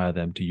require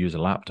them to use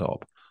a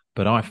laptop.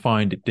 But I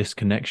find it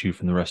disconnects you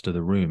from the rest of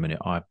the room, and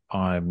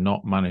I've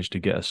not managed to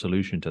get a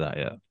solution to that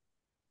yet.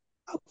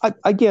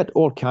 I get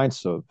all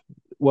kinds of,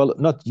 well,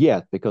 not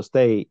yet, because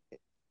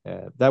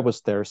that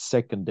was their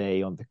second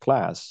day on the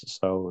class,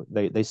 so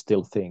they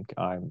still think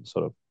I'm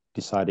sort of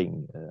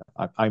deciding.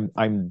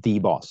 I'm the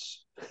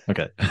boss.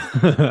 Okay.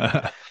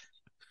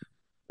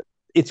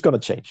 It's going to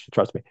change,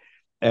 trust me.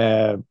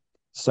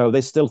 So they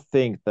still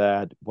think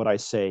that what I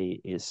say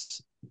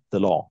is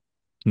the law.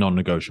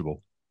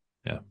 Non-negotiable.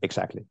 Yeah.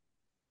 Exactly.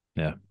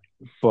 Yeah.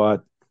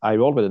 But I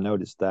already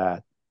noticed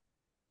that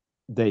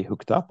they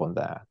hooked up on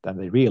that and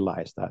they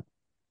realized that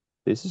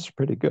this is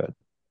pretty good.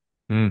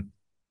 And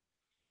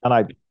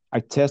I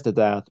tested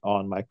that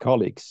on my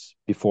colleagues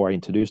before I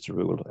introduced the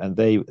rule, and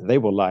they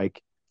were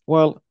like,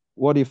 well,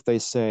 what if they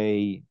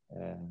say,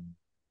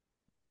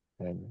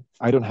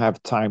 I don't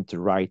have time to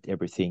write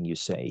everything you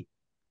say.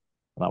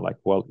 And I'm like,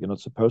 well, you're not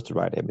supposed to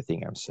write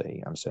everything I'm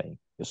saying.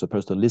 You're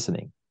supposed to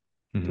listening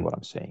to what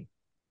I'm saying.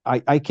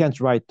 I can't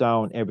write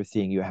down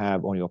everything you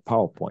have on your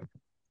PowerPoint.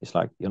 It's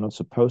like, you're not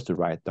supposed to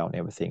write down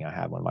everything I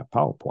have on my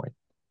PowerPoint,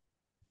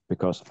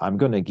 because I'm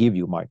going to give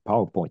you my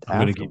PowerPoint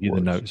I'm going to give you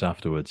the notes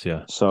afterwards.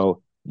 Yeah.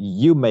 So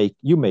you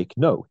make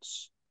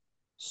notes,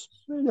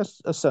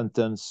 just a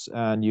sentence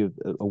and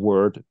a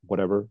word,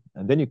 whatever,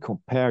 and then you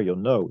compare your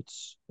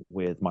notes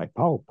with my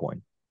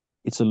PowerPoint.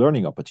 It's a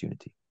learning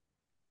opportunity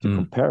to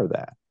compare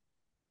that.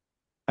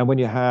 And when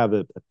you have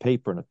a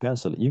paper and a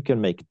pencil, you can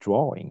make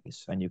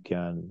drawings, and you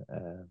can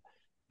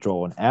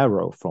draw an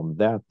arrow from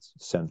that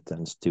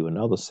sentence to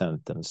another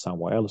sentence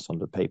somewhere else on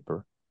the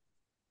paper.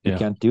 You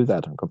can't do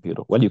that on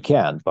computer. Well, you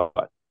can,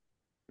 but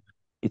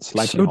it's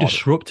like so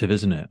disruptive,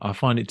 isn't it? I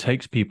find it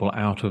takes people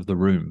out of the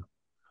room.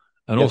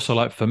 And also,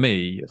 like, for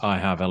me, I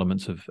have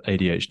elements of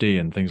ADHD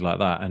and things like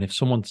that. And if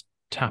someone's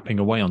tapping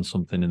away on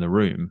something in the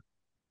room,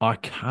 I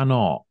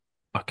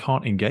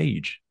can't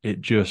engage.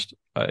 It just,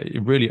 I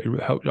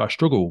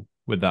struggle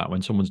with that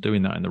when someone's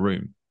doing that in the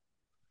room.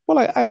 Well,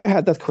 I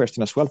had that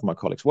question as well from my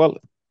colleagues. Well,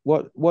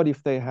 what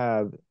if they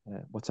have,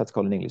 what's that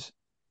called in English?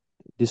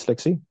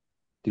 Dyslexia?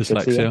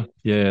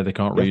 Yeah, they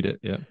can't read it.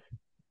 Yeah.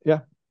 Yeah.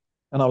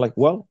 And I'm like,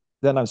 well,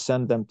 then I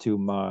send them to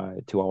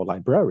our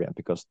librarian,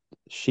 because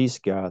she's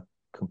got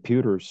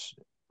computers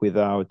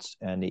without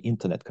any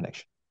internet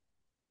connection.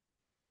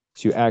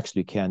 So you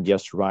actually can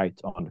just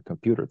write on the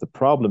computer. The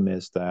problem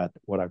is that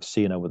what I've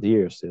seen over the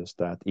years is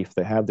that if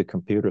they have the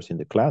computers in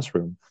the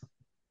classroom,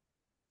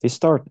 they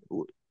start,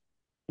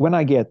 when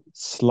I get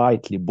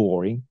slightly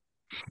boring,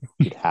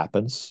 it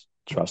happens,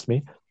 trust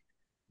me,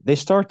 they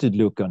start to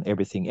look on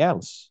everything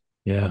else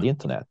on Yeah. the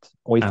internet.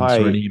 Or if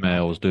Answering I,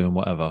 emails, doing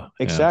whatever.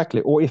 Yeah.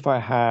 exactly, or if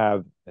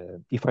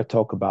I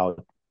talk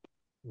about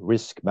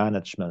risk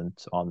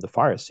management on the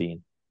fire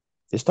scene,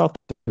 they start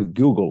to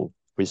Google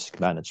risk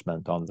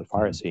management on the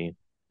fire scene,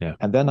 Yeah.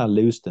 and then I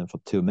lose them for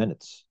 2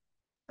 minutes,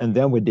 and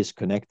then we're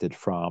disconnected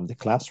from the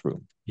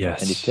classroom.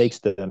 And it Yes. takes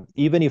them,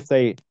 even if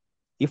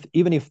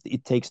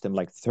it takes them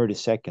like 30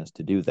 seconds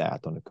to do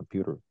that on a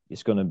computer,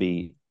 it's going to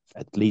be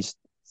at least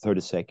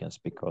 30 seconds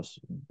because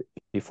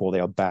before they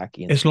are back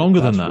It's into the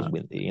longer than that. classroom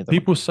with the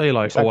People say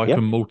like, "Oh, exactly, I yeah,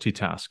 can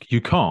multitask."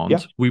 You can't. yeah,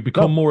 We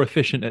become no, more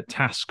efficient at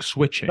task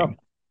switching. no,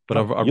 But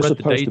no, I've you're read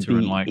the supposed to data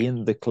and be like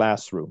in the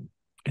classroom.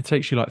 it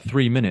takes you like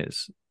 3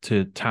 minutes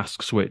to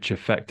task switch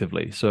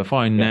effectively. So if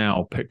I Yeah,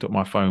 now picked up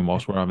my phone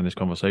whilst we're having this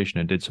conversation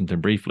and did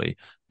something briefly,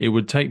 it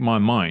would take my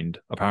mind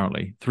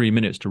apparently 3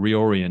 minutes to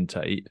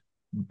reorientate yeah,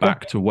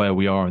 back to where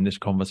we are in this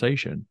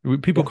conversation.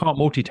 People yeah, can't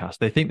multitask.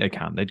 They think they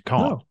can. They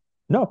can't. no,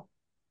 no,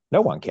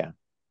 no one can.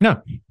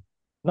 No.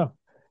 No,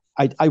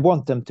 I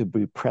want them to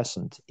be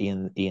present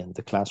in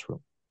the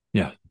classroom,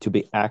 Yeah. to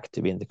be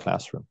active in the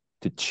classroom,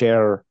 to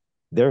share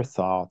their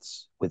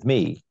thoughts with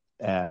me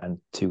and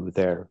to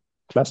their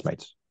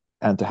classmates,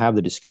 and to have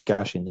the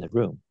discussion in the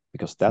room,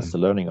 because that's the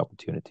learning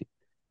opportunity.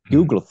 Mm-hmm.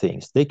 Google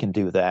things, they can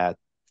do that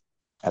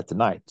at the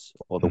night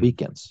or the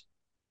weekends.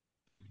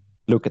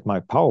 Look at my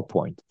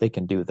PowerPoint, they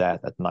can do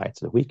that at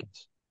nights or the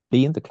weekends.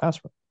 Be in the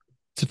classroom.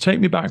 To take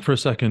me back for a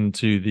second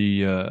to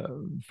the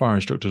fire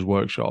instructors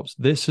workshops,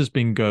 this has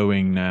been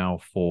going now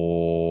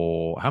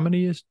for how many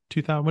years?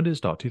 2000, when did it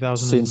start?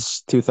 2000,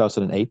 Since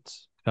 2008.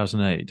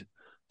 2008.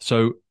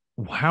 So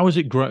how has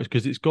it grown?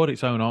 Because it's got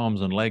its own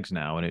arms and legs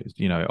now, and it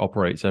it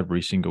operates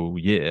every single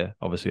year.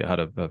 Obviously, it had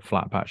a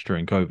flat patch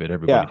during COVID.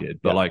 Everybody Yeah, did,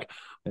 but yeah, like,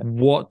 yeah.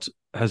 what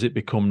has it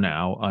become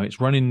now? It's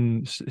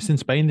running. It's in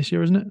Spain this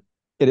year, isn't it?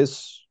 It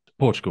is.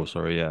 Portugal,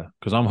 sorry, yeah,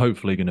 because I'm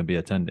hopefully going to be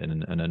attending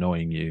and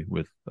annoying you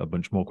with a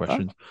bunch more Ah,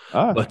 questions.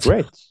 But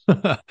great.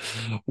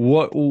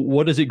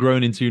 what has it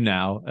grown into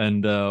now,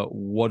 and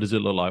what does it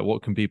look like?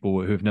 What can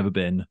people who have never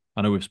been?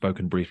 I know we've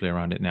spoken briefly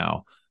around it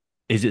now.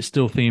 Is it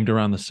still themed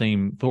around the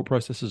same thought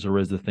processes, or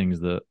is there things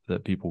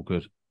that people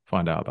could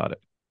find out about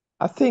it?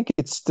 I think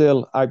it's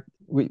still I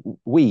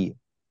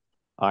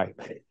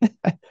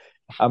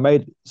I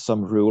made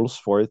some rules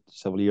for it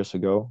several years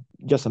ago.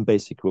 Just some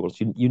basic rules.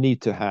 You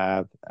need to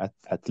have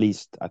at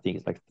least, I think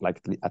it's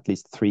like at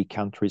least 3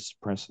 countries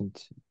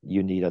present.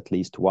 You need at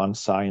least one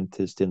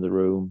scientist in the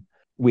room.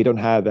 We don't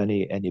have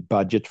any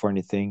budget for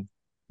anything.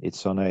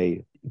 It's on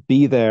a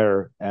be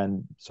there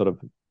and sort of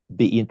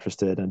be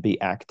interested and be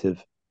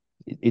active.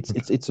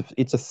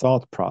 It's a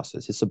thought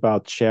process. It's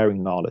about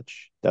sharing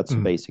knowledge. That's a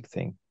Mm, basic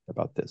thing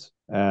about this.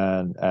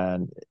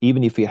 And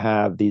even if we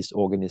have these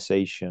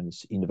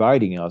organizations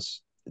inviting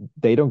us,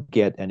 they don't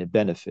get any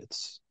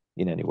benefits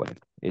in any way.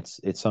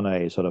 It's on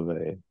a sort of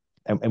a,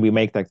 and we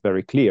make that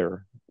very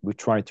clear. We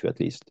try to, at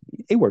least.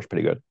 It works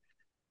pretty good.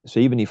 So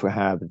even if we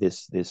have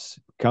this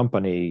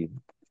company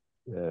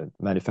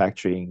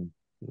manufacturing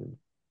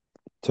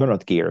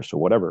turnout gears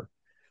or whatever,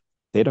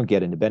 they don't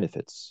get any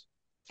benefits.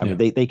 I mean,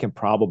 yeah. they can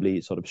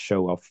probably sort of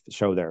show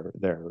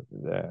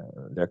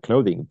their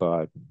clothing,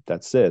 but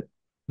that's it.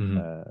 Hmm.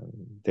 Uh,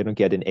 they don't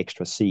get any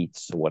extra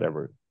seats or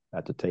whatever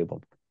at the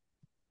table.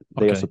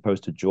 They are Okay.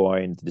 supposed to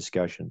join the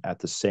discussion at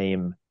the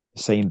same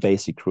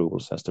basic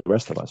rules as the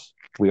rest of us.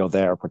 We are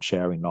there for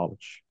sharing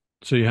knowledge.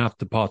 So you have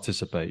to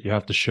participate. You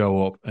have to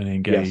show up and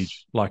engage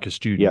Yes. like a Yeah.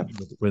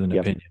 student with an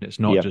Yeah. opinion. It's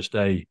not Yeah. just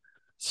a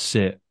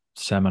sit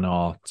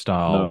seminar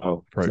style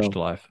No. approach No. to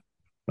life.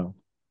 No.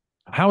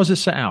 How is it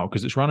set out?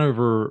 Because it's run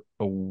over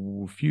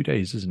a few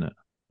days, isn't it?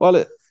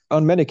 Well,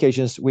 on many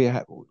occasions we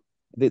have.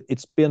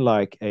 It's been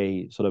like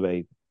a sort of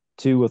a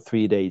 2 or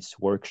 3 days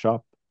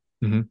workshop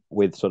Hmm.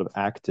 with sort of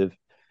active,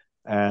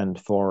 and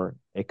for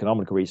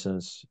economic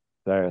reasons,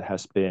 there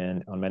has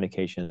been on many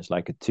occasions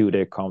like a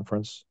 2-day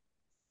conference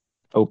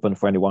open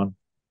for anyone.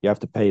 You have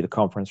to pay the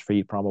conference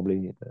fee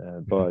probably,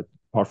 but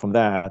apart from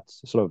that,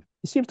 sort of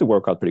it seems to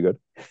work out pretty good.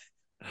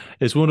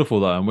 It's wonderful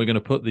though, and we're going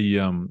to put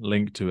the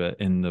link to it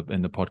in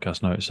the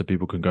podcast notes so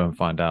people can go and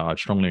find out. I'd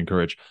strongly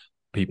encourage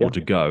people Yeah,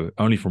 to go,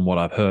 only from what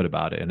I've heard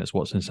about it, and it's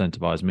what's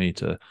incentivized me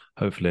to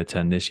hopefully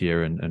attend this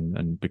year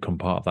and become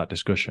part of that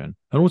discussion.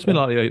 And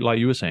ultimately, yeah, like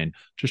you were saying,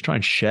 just try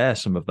and share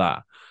some of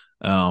that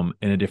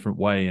in a different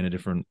way, in a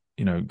different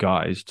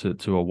guise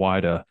to a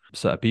wider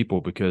set of people,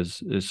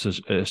 because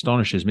it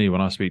astonishes me when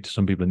I speak to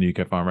some people in the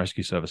UK Fire and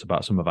Rescue Service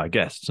about some of our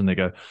guests, and they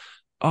go,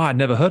 "Oh, I'd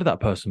never heard of that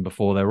person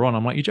before they were on."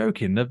 I'm like, "You're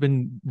joking. They've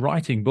been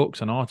writing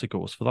books and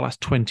articles for the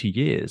last 20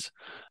 years."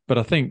 But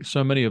I think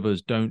so many of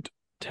us don't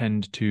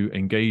tend to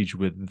engage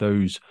with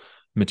those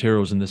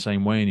materials in the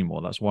same way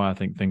anymore. That's why I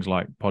think things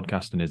like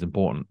podcasting is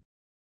important.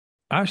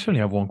 I actually only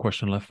have one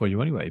question left for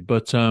you anyway.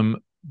 But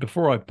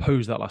before I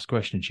pose that last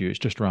question to you, it's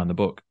just around the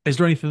book. Is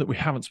there anything that we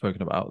haven't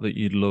spoken about that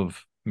you'd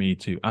love me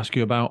to ask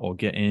you about or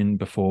get in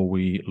before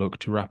we look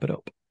to wrap it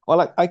up?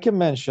 Well, I can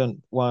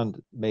mention one,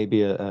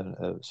 maybe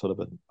a sort of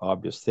an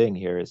obvious thing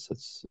here is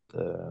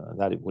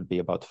that it would be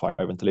about fire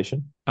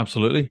ventilation.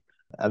 Absolutely.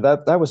 And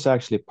that was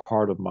actually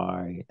part of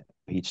my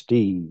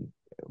PhD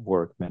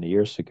work many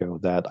years ago,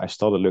 that I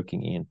started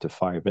looking into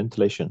fire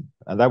ventilation.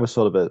 And that was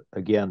sort of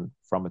again,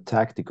 from a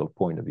tactical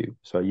point of view.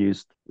 So I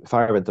used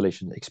fire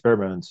ventilation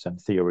experiments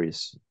and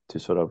theories to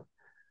sort of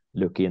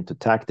look into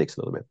tactics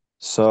a little bit.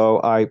 So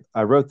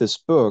I wrote this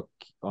book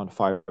on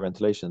fire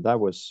ventilation that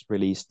was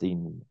released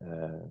in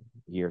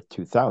year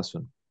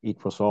 2000.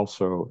 It was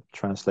also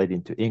translated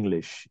into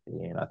English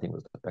in, I think it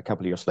was a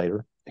couple of years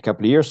later. A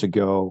couple of years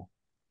ago,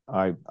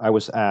 I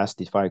was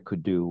asked if I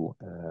could do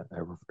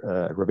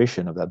a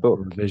revision of that book.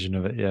 A revision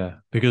of it, yeah.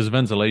 Because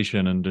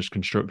ventilation and just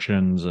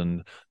constructions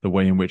and the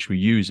way in which we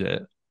use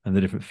it and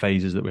the different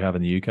phases that we have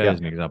in the UK, as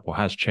an example,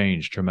 has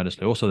changed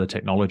tremendously. Also, the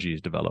technology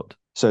has developed.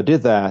 So I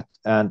did that,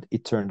 and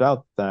it turned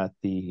out that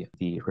the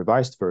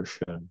revised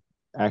version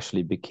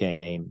actually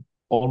became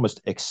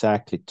almost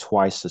exactly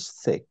twice as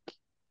thick.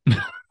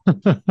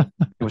 It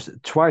was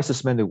twice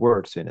as many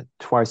words in it,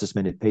 twice as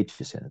many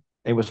pages in it.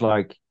 It was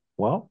like,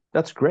 well,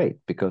 that's great,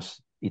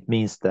 because it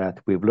means that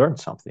we've learned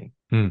something.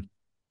 Mm.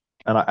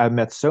 And I've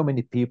met so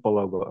many people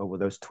over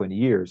those 20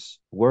 years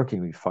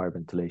working with fire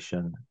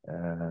ventilation,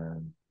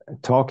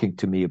 talking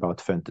to me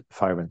about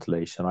fire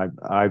ventilation.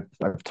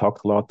 I've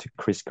talked a lot to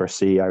Chris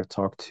Garcia. I've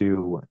talked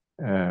to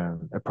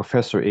a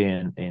professor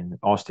in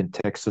Austin,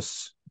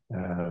 Texas,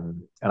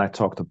 and I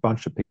talked to a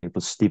bunch of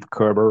people, Steve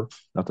Kerber,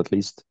 not at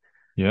least,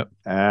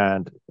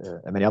 and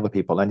many other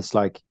people. And it's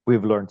like,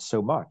 we've learned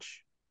so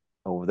much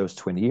over those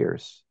 20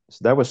 years.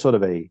 So that was sort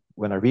of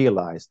when I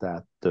realized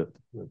that the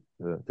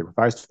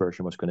revised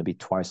version was going to be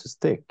twice as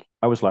thick,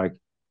 I was like,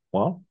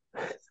 well,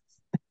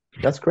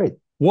 that's great.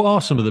 What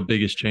are some of the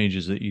biggest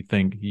changes that you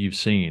think you've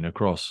seen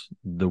across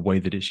the way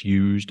that it's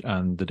used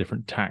and the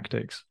different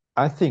tactics?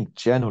 I think,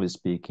 generally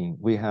speaking,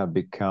 we have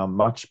become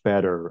much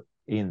better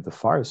in the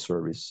fire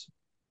service,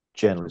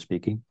 generally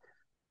speaking,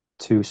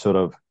 to sort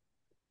of,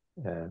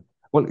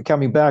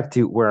 coming back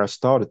to where I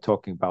started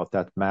talking about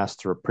that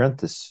master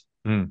apprentice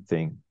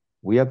thing,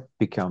 we have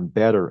become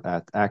better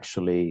at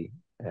actually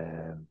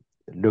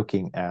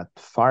looking at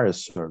fire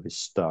service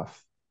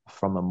stuff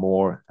from a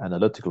more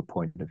analytical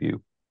point of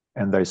view.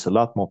 And there's a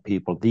lot more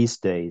people these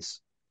days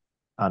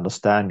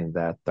understanding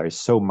that there is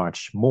so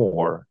much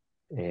more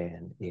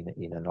in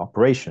an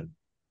operation,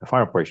 a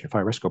fire operation,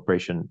 fire rescue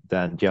operation,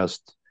 than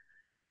just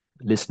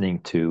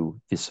listening to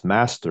this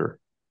master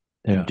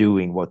and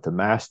doing what the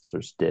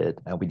masters did,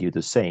 and we do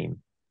the same.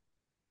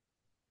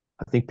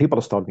 I think people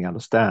are starting to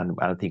understand,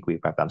 and I think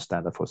we've got to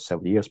understand that for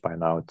several years by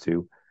now,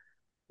 too.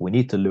 We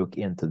need to look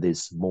into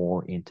this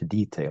more into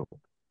detail.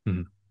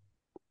 Mm-hmm.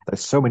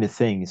 There's so many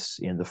things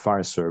in the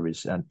fire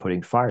service and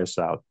putting fires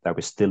out that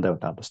we still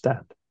don't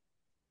understand.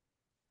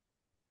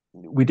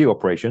 We do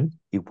operation,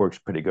 it works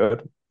pretty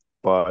good,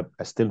 but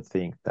I still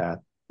think that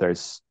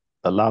there's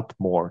a lot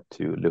more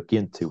to look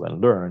into and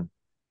learn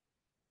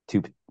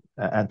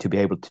to be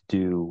able to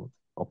do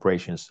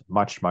operations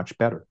much, much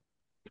better.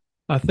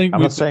 I'm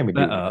not saying we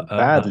do it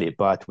badly,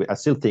 but I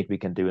still think we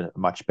can do it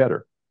much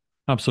better.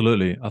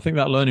 Absolutely. I think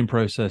that learning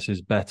process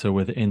is better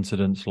with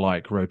incidents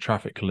like road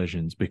traffic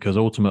collisions, because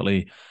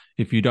ultimately,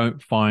 if you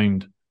don't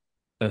find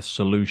a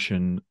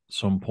solution at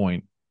some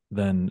point,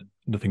 then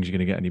nothing's going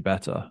to get any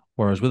better.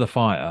 Whereas with a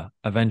fire,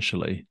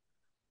 eventually,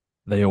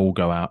 they all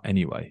go out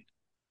anyway.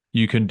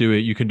 You can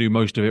do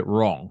most of it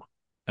wrong,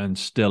 and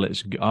still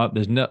there's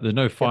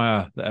no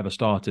fire that ever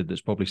started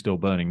that's probably still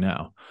burning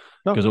now,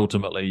 because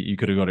ultimately you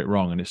could have got it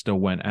wrong and it still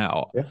went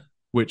out,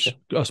 which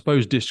I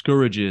suppose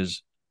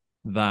discourages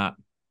that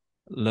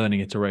learning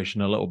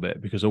iteration a little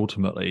bit, because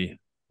ultimately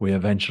we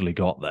eventually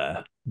got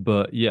there.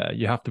 But yeah,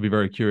 you have to be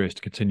very curious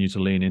to continue to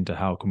lean into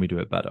how can we do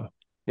it better.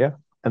 Yeah,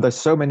 and there's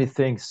so many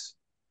things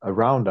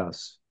around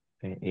us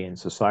in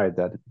society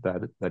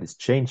that is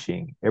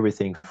changing.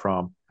 Everything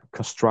from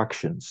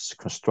construction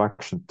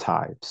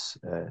types.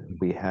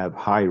 We have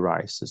high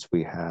rises.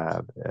 We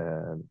have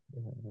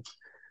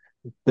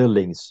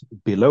buildings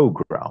below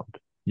ground.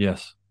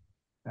 Yes.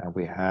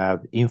 We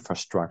have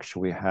infrastructure.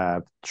 We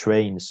have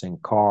trains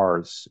and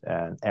cars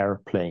and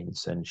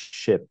airplanes and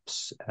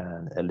ships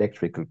and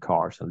electrical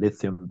cars and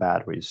lithium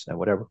batteries and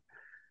whatever.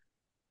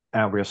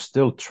 And we're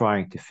still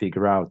trying to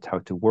figure out how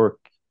to work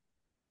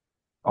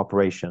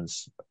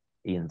operations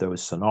in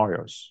those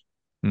scenarios.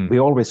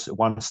 We're always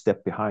one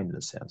step behind, in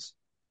a sense.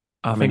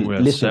 I think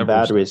we're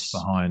several steps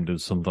behind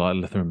with something like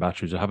lithium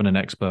batteries. We're having an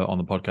expert on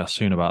the podcast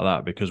soon about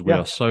that, because we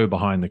are so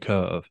behind the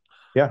curve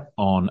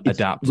on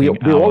adapting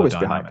we're our always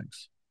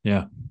dynamics. Behind.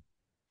 Yeah.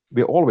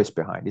 We're always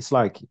behind. It's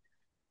like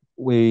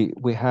we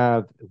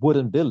have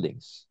wooden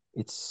buildings.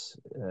 It's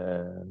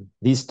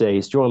these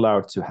days you're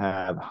allowed to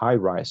have high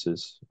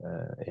rises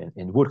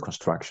in wood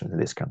construction in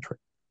this country.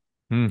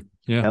 And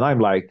I'm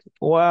like,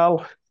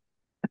 well,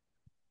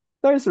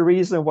 there's a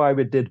reason why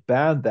we did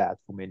ban that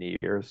for many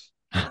years.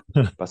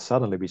 but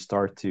suddenly we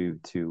start to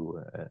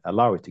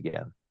allow it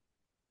again.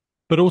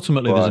 But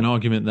ultimately, there's an But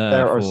argument there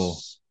there are for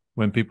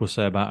when people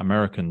say about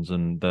Americans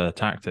and their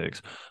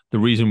tactics, the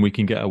reason we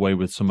can get away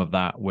with some of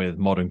that with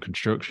modern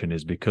construction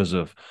is because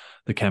of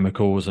the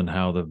chemicals and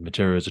how the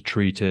materials are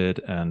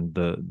treated and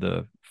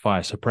the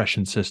fire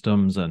suppression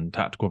systems and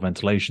tactical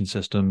ventilation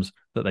systems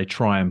that they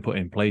try and put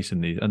in place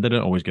in these. And they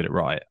don't always get it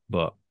right,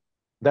 but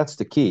that's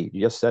the key.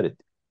 You just said it.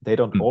 They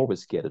don't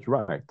always get it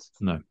right.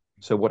 no.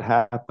 So what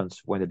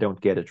happens when they don't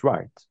get it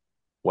right?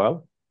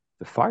 Well,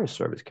 the fire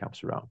service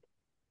comes around,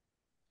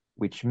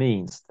 which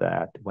means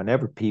that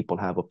whenever people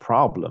have a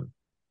problem,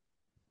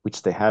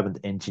 which they haven't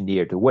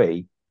engineered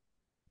away,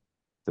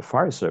 the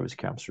fire service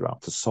comes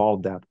around to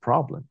solve that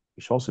problem,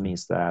 which also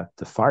means that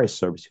the fire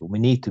service, we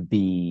need to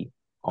be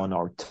on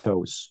our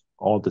toes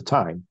all the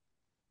time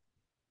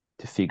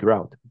to figure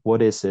out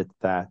what is it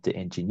that the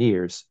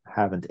engineers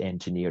haven't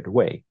engineered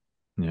away.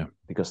 Yeah.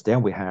 Because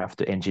then we have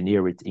to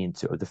engineer it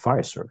into the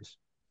fire service.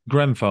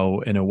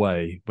 Grenfell, in a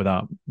way,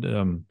 without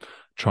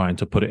trying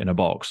to put it in a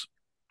box,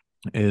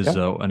 is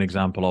an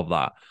example of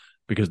that,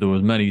 because there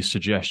was many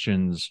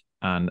suggestions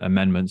and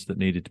amendments that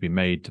needed to be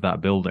made to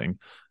that building,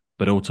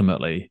 but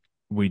ultimately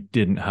we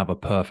didn't have a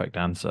perfect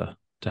answer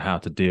to how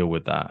to deal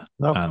with that.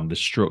 And the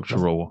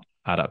structural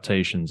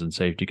adaptations and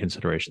safety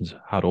considerations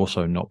had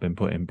also not been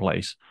put in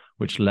place,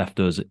 which left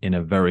us in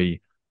a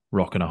very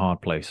rock and a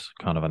hard place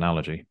kind of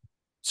analogy.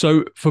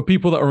 So for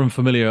people that are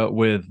unfamiliar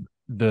with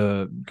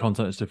the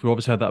content and stuff, we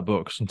obviously had that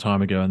book some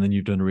time ago, and then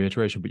you've done a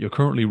reiteration, but you're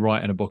currently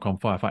writing a book on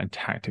firefighting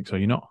tactics, are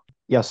you not?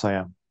 Yes, I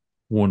am.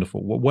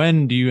 Wonderful.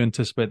 When do you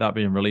anticipate that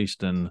being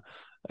released, and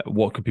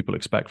what can people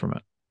expect from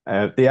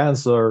it? The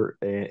answer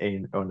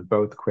on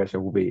both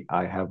questions will be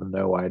I have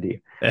no idea.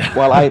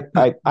 Well,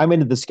 I'm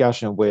in a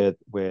discussion with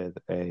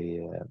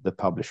the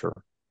publisher.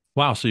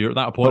 Wow, so you're at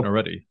that point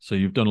already. So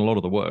you've done a lot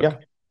of the work.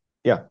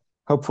 Yeah.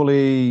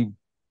 Hopefully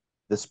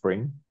this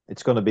spring.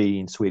 It's going to be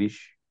in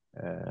Swedish.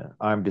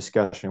 I'm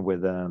discussing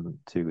with them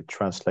to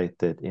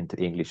translate it into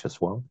English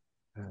as well.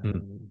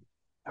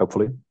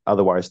 Hopefully.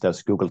 Otherwise,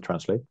 there's Google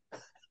Translate.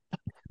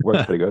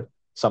 Works pretty good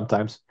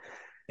sometimes.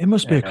 It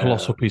must be a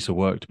colossal piece of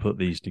work to put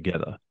these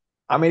together.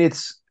 I mean,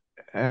 it's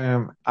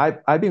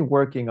I've been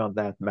working on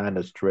that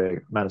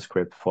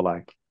manuscript for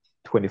like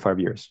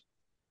 25 years.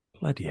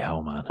 Bloody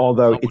hell, man.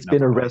 Although it's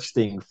been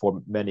arresting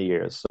for many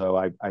years. So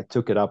I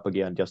took it up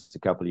again just a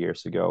couple of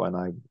years ago,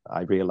 and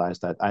I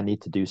realized that I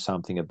need to do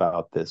something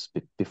about this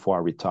before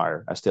I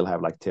retire. I still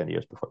have like 10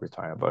 years before I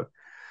retire, but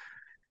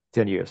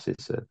 10 years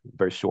is a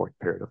very short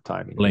period of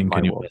time. Blink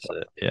and you miss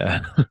it.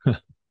 Yeah.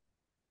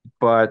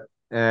 But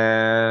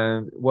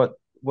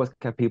what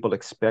can people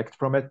expect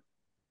from it?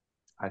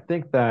 I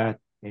think that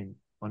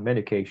on many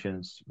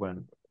occasions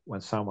when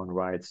someone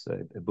writes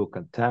a book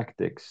on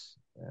tactics,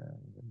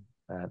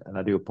 and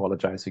I do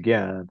apologize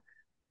again,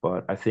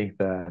 but I think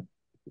that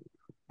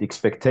the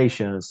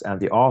expectations and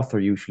the author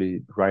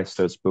usually writes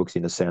those books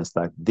in the sense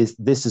that this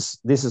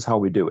is how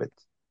we do it.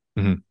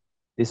 Mm-hmm.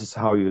 This is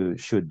how you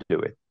should do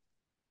it.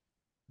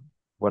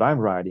 What I'm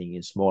writing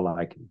is more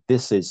like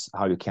this is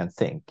how you can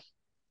think.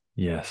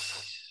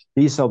 Yes.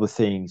 These are the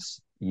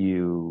things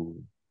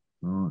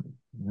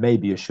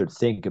maybe you should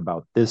think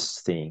about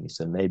these things,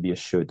 and maybe you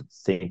should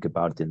think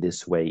about it in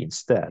this way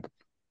instead.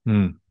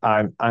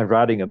 I'm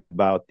writing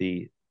about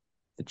the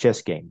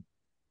chess game.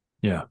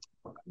 Yeah.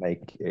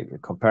 Make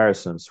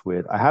comparisons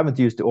with. I haven't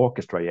used the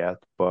orchestra yet,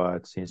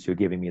 but since you're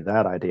giving me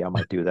that idea, I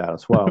might do that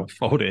as well.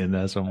 Fold it in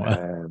there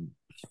somewhere.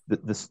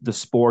 The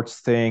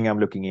sports thing, I'm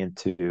looking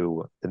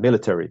into the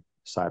military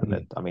side of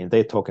it. I mean,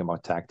 they're talking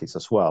about tactics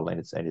as well, and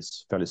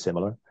it's fairly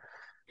similar.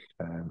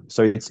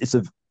 So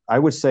I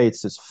would say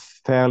it's a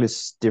fairly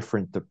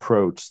different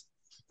approach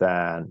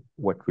than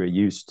what we're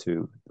used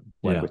to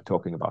when we're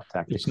talking about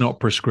tactics. It's not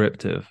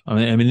prescriptive. I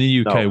mean, in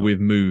the UK, we've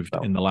moved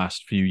in the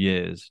last few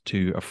years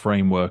to a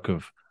framework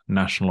of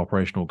national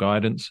operational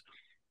guidance,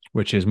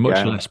 which is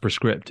much less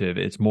prescriptive.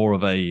 It's more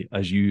of a,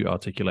 as you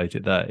articulate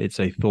it there, it's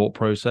a thought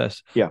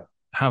process. Yeah.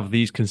 Have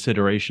these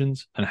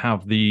considerations and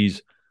have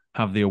the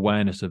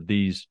awareness of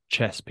these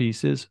chess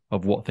pieces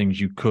of what things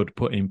you could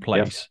put in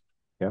place.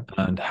 Yeah.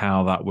 And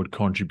how that would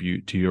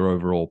contribute to your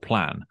overall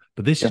plan.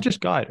 But this is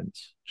just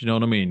guidance. Do you know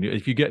what I mean?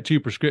 If you get too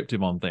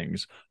prescriptive on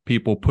things,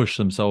 people push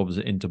themselves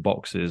into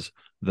boxes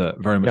that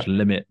very much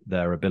limit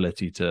their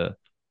ability to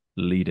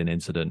lead an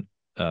incident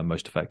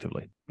most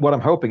effectively. What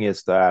I'm hoping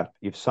is that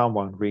if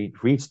someone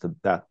reads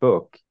that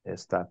book,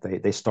 is that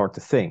they start to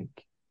think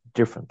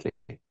differently.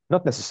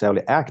 Not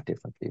necessarily act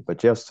differently, but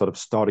just sort of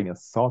starting a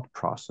thought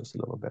process a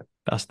little bit.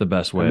 That's the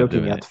best way of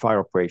doing it. Looking at fire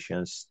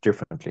operations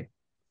differently.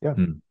 Yeah.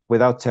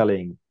 Without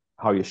telling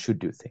how you should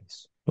do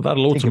things. Well,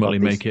 that'll ultimately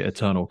make it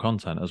eternal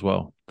content as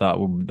well. That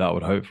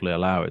would hopefully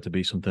allow it to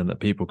be something that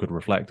people could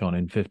reflect on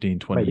in 15,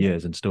 20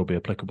 years and still be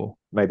applicable.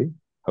 Maybe,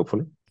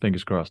 hopefully.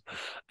 Fingers crossed.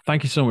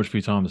 Thank you so much for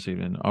your time this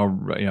evening.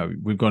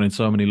 We've gone in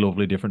so many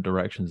lovely different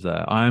directions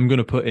there. I am going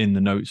to put in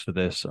the notes for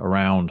this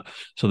around.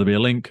 So there'll be a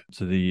link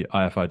to the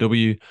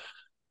IFIW,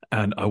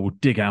 and I will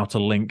dig out a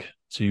link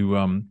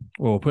to,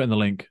 put in the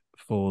link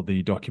for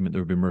the document that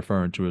we've been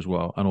referring to as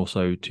well, and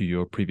also to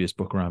your previous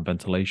book around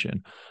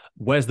ventilation.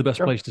 Where's the best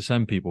place to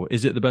send people?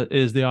 Is the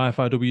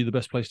IFIW the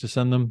best place to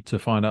send them to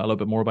find out a little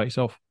bit more about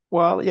yourself?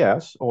 Well,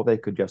 yes, or they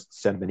could just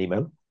send me an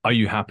email. Are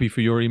you happy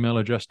for your email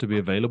address to be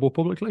available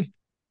publicly?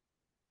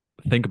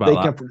 Think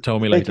about that. Tell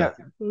me later.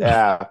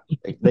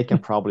 They can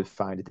probably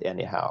find it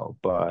anyhow.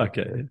 But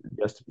okay.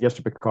 Just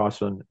a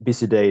precaution.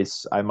 Busy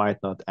days, I might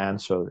not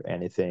answer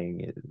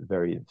anything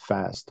very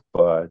fast,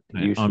 but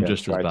usually I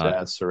try to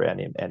answer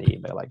any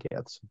email I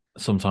get.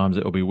 Sometimes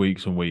it'll be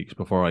weeks and weeks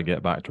before I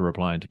get back to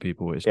replying to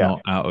people. It's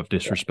not out of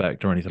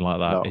disrespect or anything like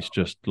that. No. It's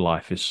just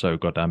life is so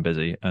goddamn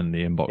busy, and the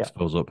inbox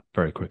fills up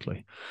very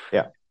quickly.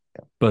 Yeah.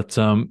 But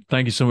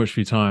thank you so much for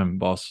your time,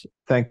 boss.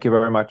 Thank you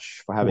very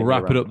much for having me.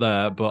 We'll wrap it up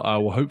there, but I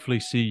will hopefully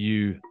see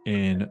you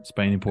in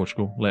Spain and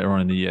Portugal later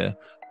on in the year.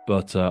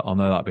 But I'll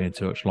know that be in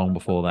touch long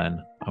before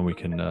then, and we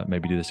can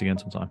maybe do this again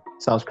sometime.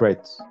 Sounds great.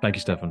 Thank you,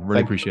 Stefan.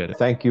 Really appreciate it.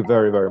 Thank you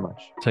very, very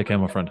much. Take care,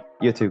 my friend.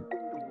 You too.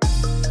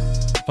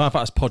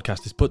 Firefighters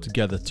podcast is put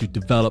together to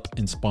develop,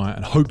 inspire,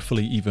 and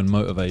hopefully even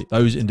motivate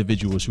those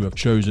individuals who have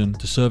chosen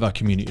to serve our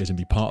communities and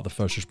be part of the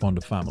first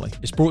responder family.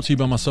 It's brought to you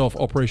by myself,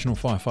 operational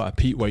firefighter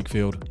Pete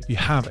Wakefield. If you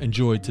have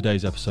enjoyed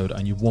today's episode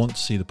and you want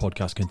to see the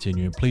podcast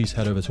continuing, please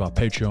head over to our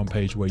Patreon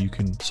page where you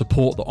can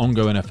support the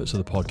ongoing efforts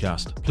of the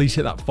podcast. Please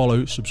hit that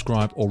follow,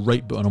 subscribe, or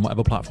rate button on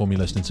whatever platform you're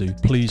listening to.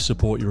 Please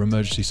support your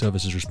emergency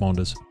services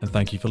responders, and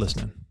thank you for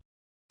listening.